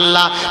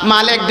সুবহানাল্লাহ।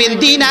 মালিক বিন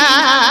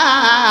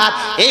দিনার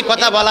এই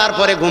কথা বলার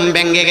পরে ঘুম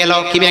ভেঙে গেল।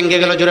 কি ভেঙে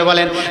গেল? জোরে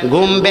বলেন।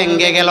 ঘুম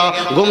ভেঙে গেল।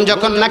 ঘুম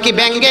যখন নাকি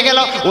ভেঙে গেল,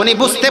 উনি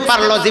বুঝতে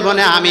পারলো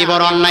জীবনে আমি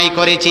বড় অন্যায়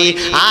করেছি,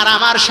 আর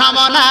আমার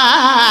সময়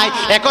নাই,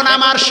 এখন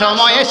আমার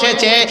সময়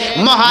এসেছে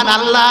মহান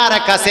আল্লাহর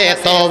কাছে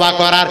তওবা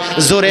করার।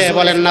 জোরে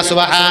বলেন না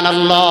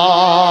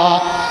সুবহানাল্লাহ।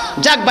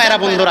 যাক ভাইরা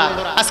বন্ধুরা,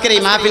 আজকের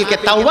এই মাহফিলকে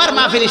তাওবার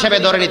মাহফিল হিসেবে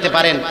ধরে নিতে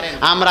পারেন।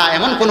 আমরা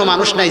এমন কোনো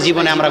মানুষ নাই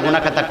জীবনে আমরা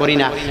গুনাহ খাতা করি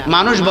না।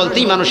 মানুষ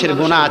বলতেই মানুষের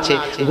গুনাহ আছে।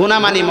 গুনাহ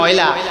মানি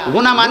ময়লা,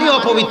 গুনাহ মানি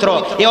অপবিত্র।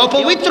 এই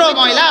অপবিত্র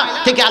ময়লা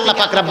থেকে আল্লাহ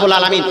পাক রব্বুল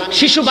আলামিন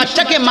শিশু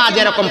বাচ্চাকে মা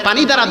যেরকম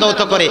পানি দ্বারা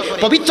দৌত করে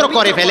পবিত্র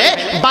করে ফেলে,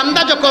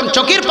 বান্দা যখন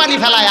চোখের পানি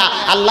ফেলায়া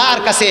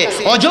আল্লাহর কাছে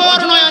অজর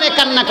নয়নে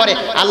কান্না করে,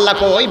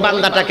 আল্লাহকে ওই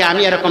বান্দাটাকে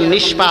আমি এরকম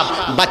নিষ্পাপ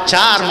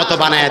বাচ্চার মতো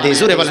বানায়া দিই।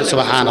 জোরে বলেন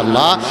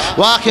সুবহানাল্লাহ।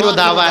 ওয়া আখিরু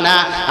দাওয়ানা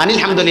আনিল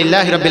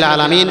হামদুলিল্লাহি রাব্বিল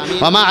আলামিন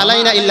ওয়া মা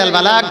আলাইনা ইল্লাল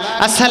বালাগ।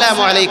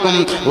 আসসালামু আলাইকুম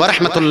ওয়া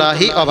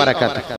রাহমাতুল্লাহি ওয়া বারাকাতুহু।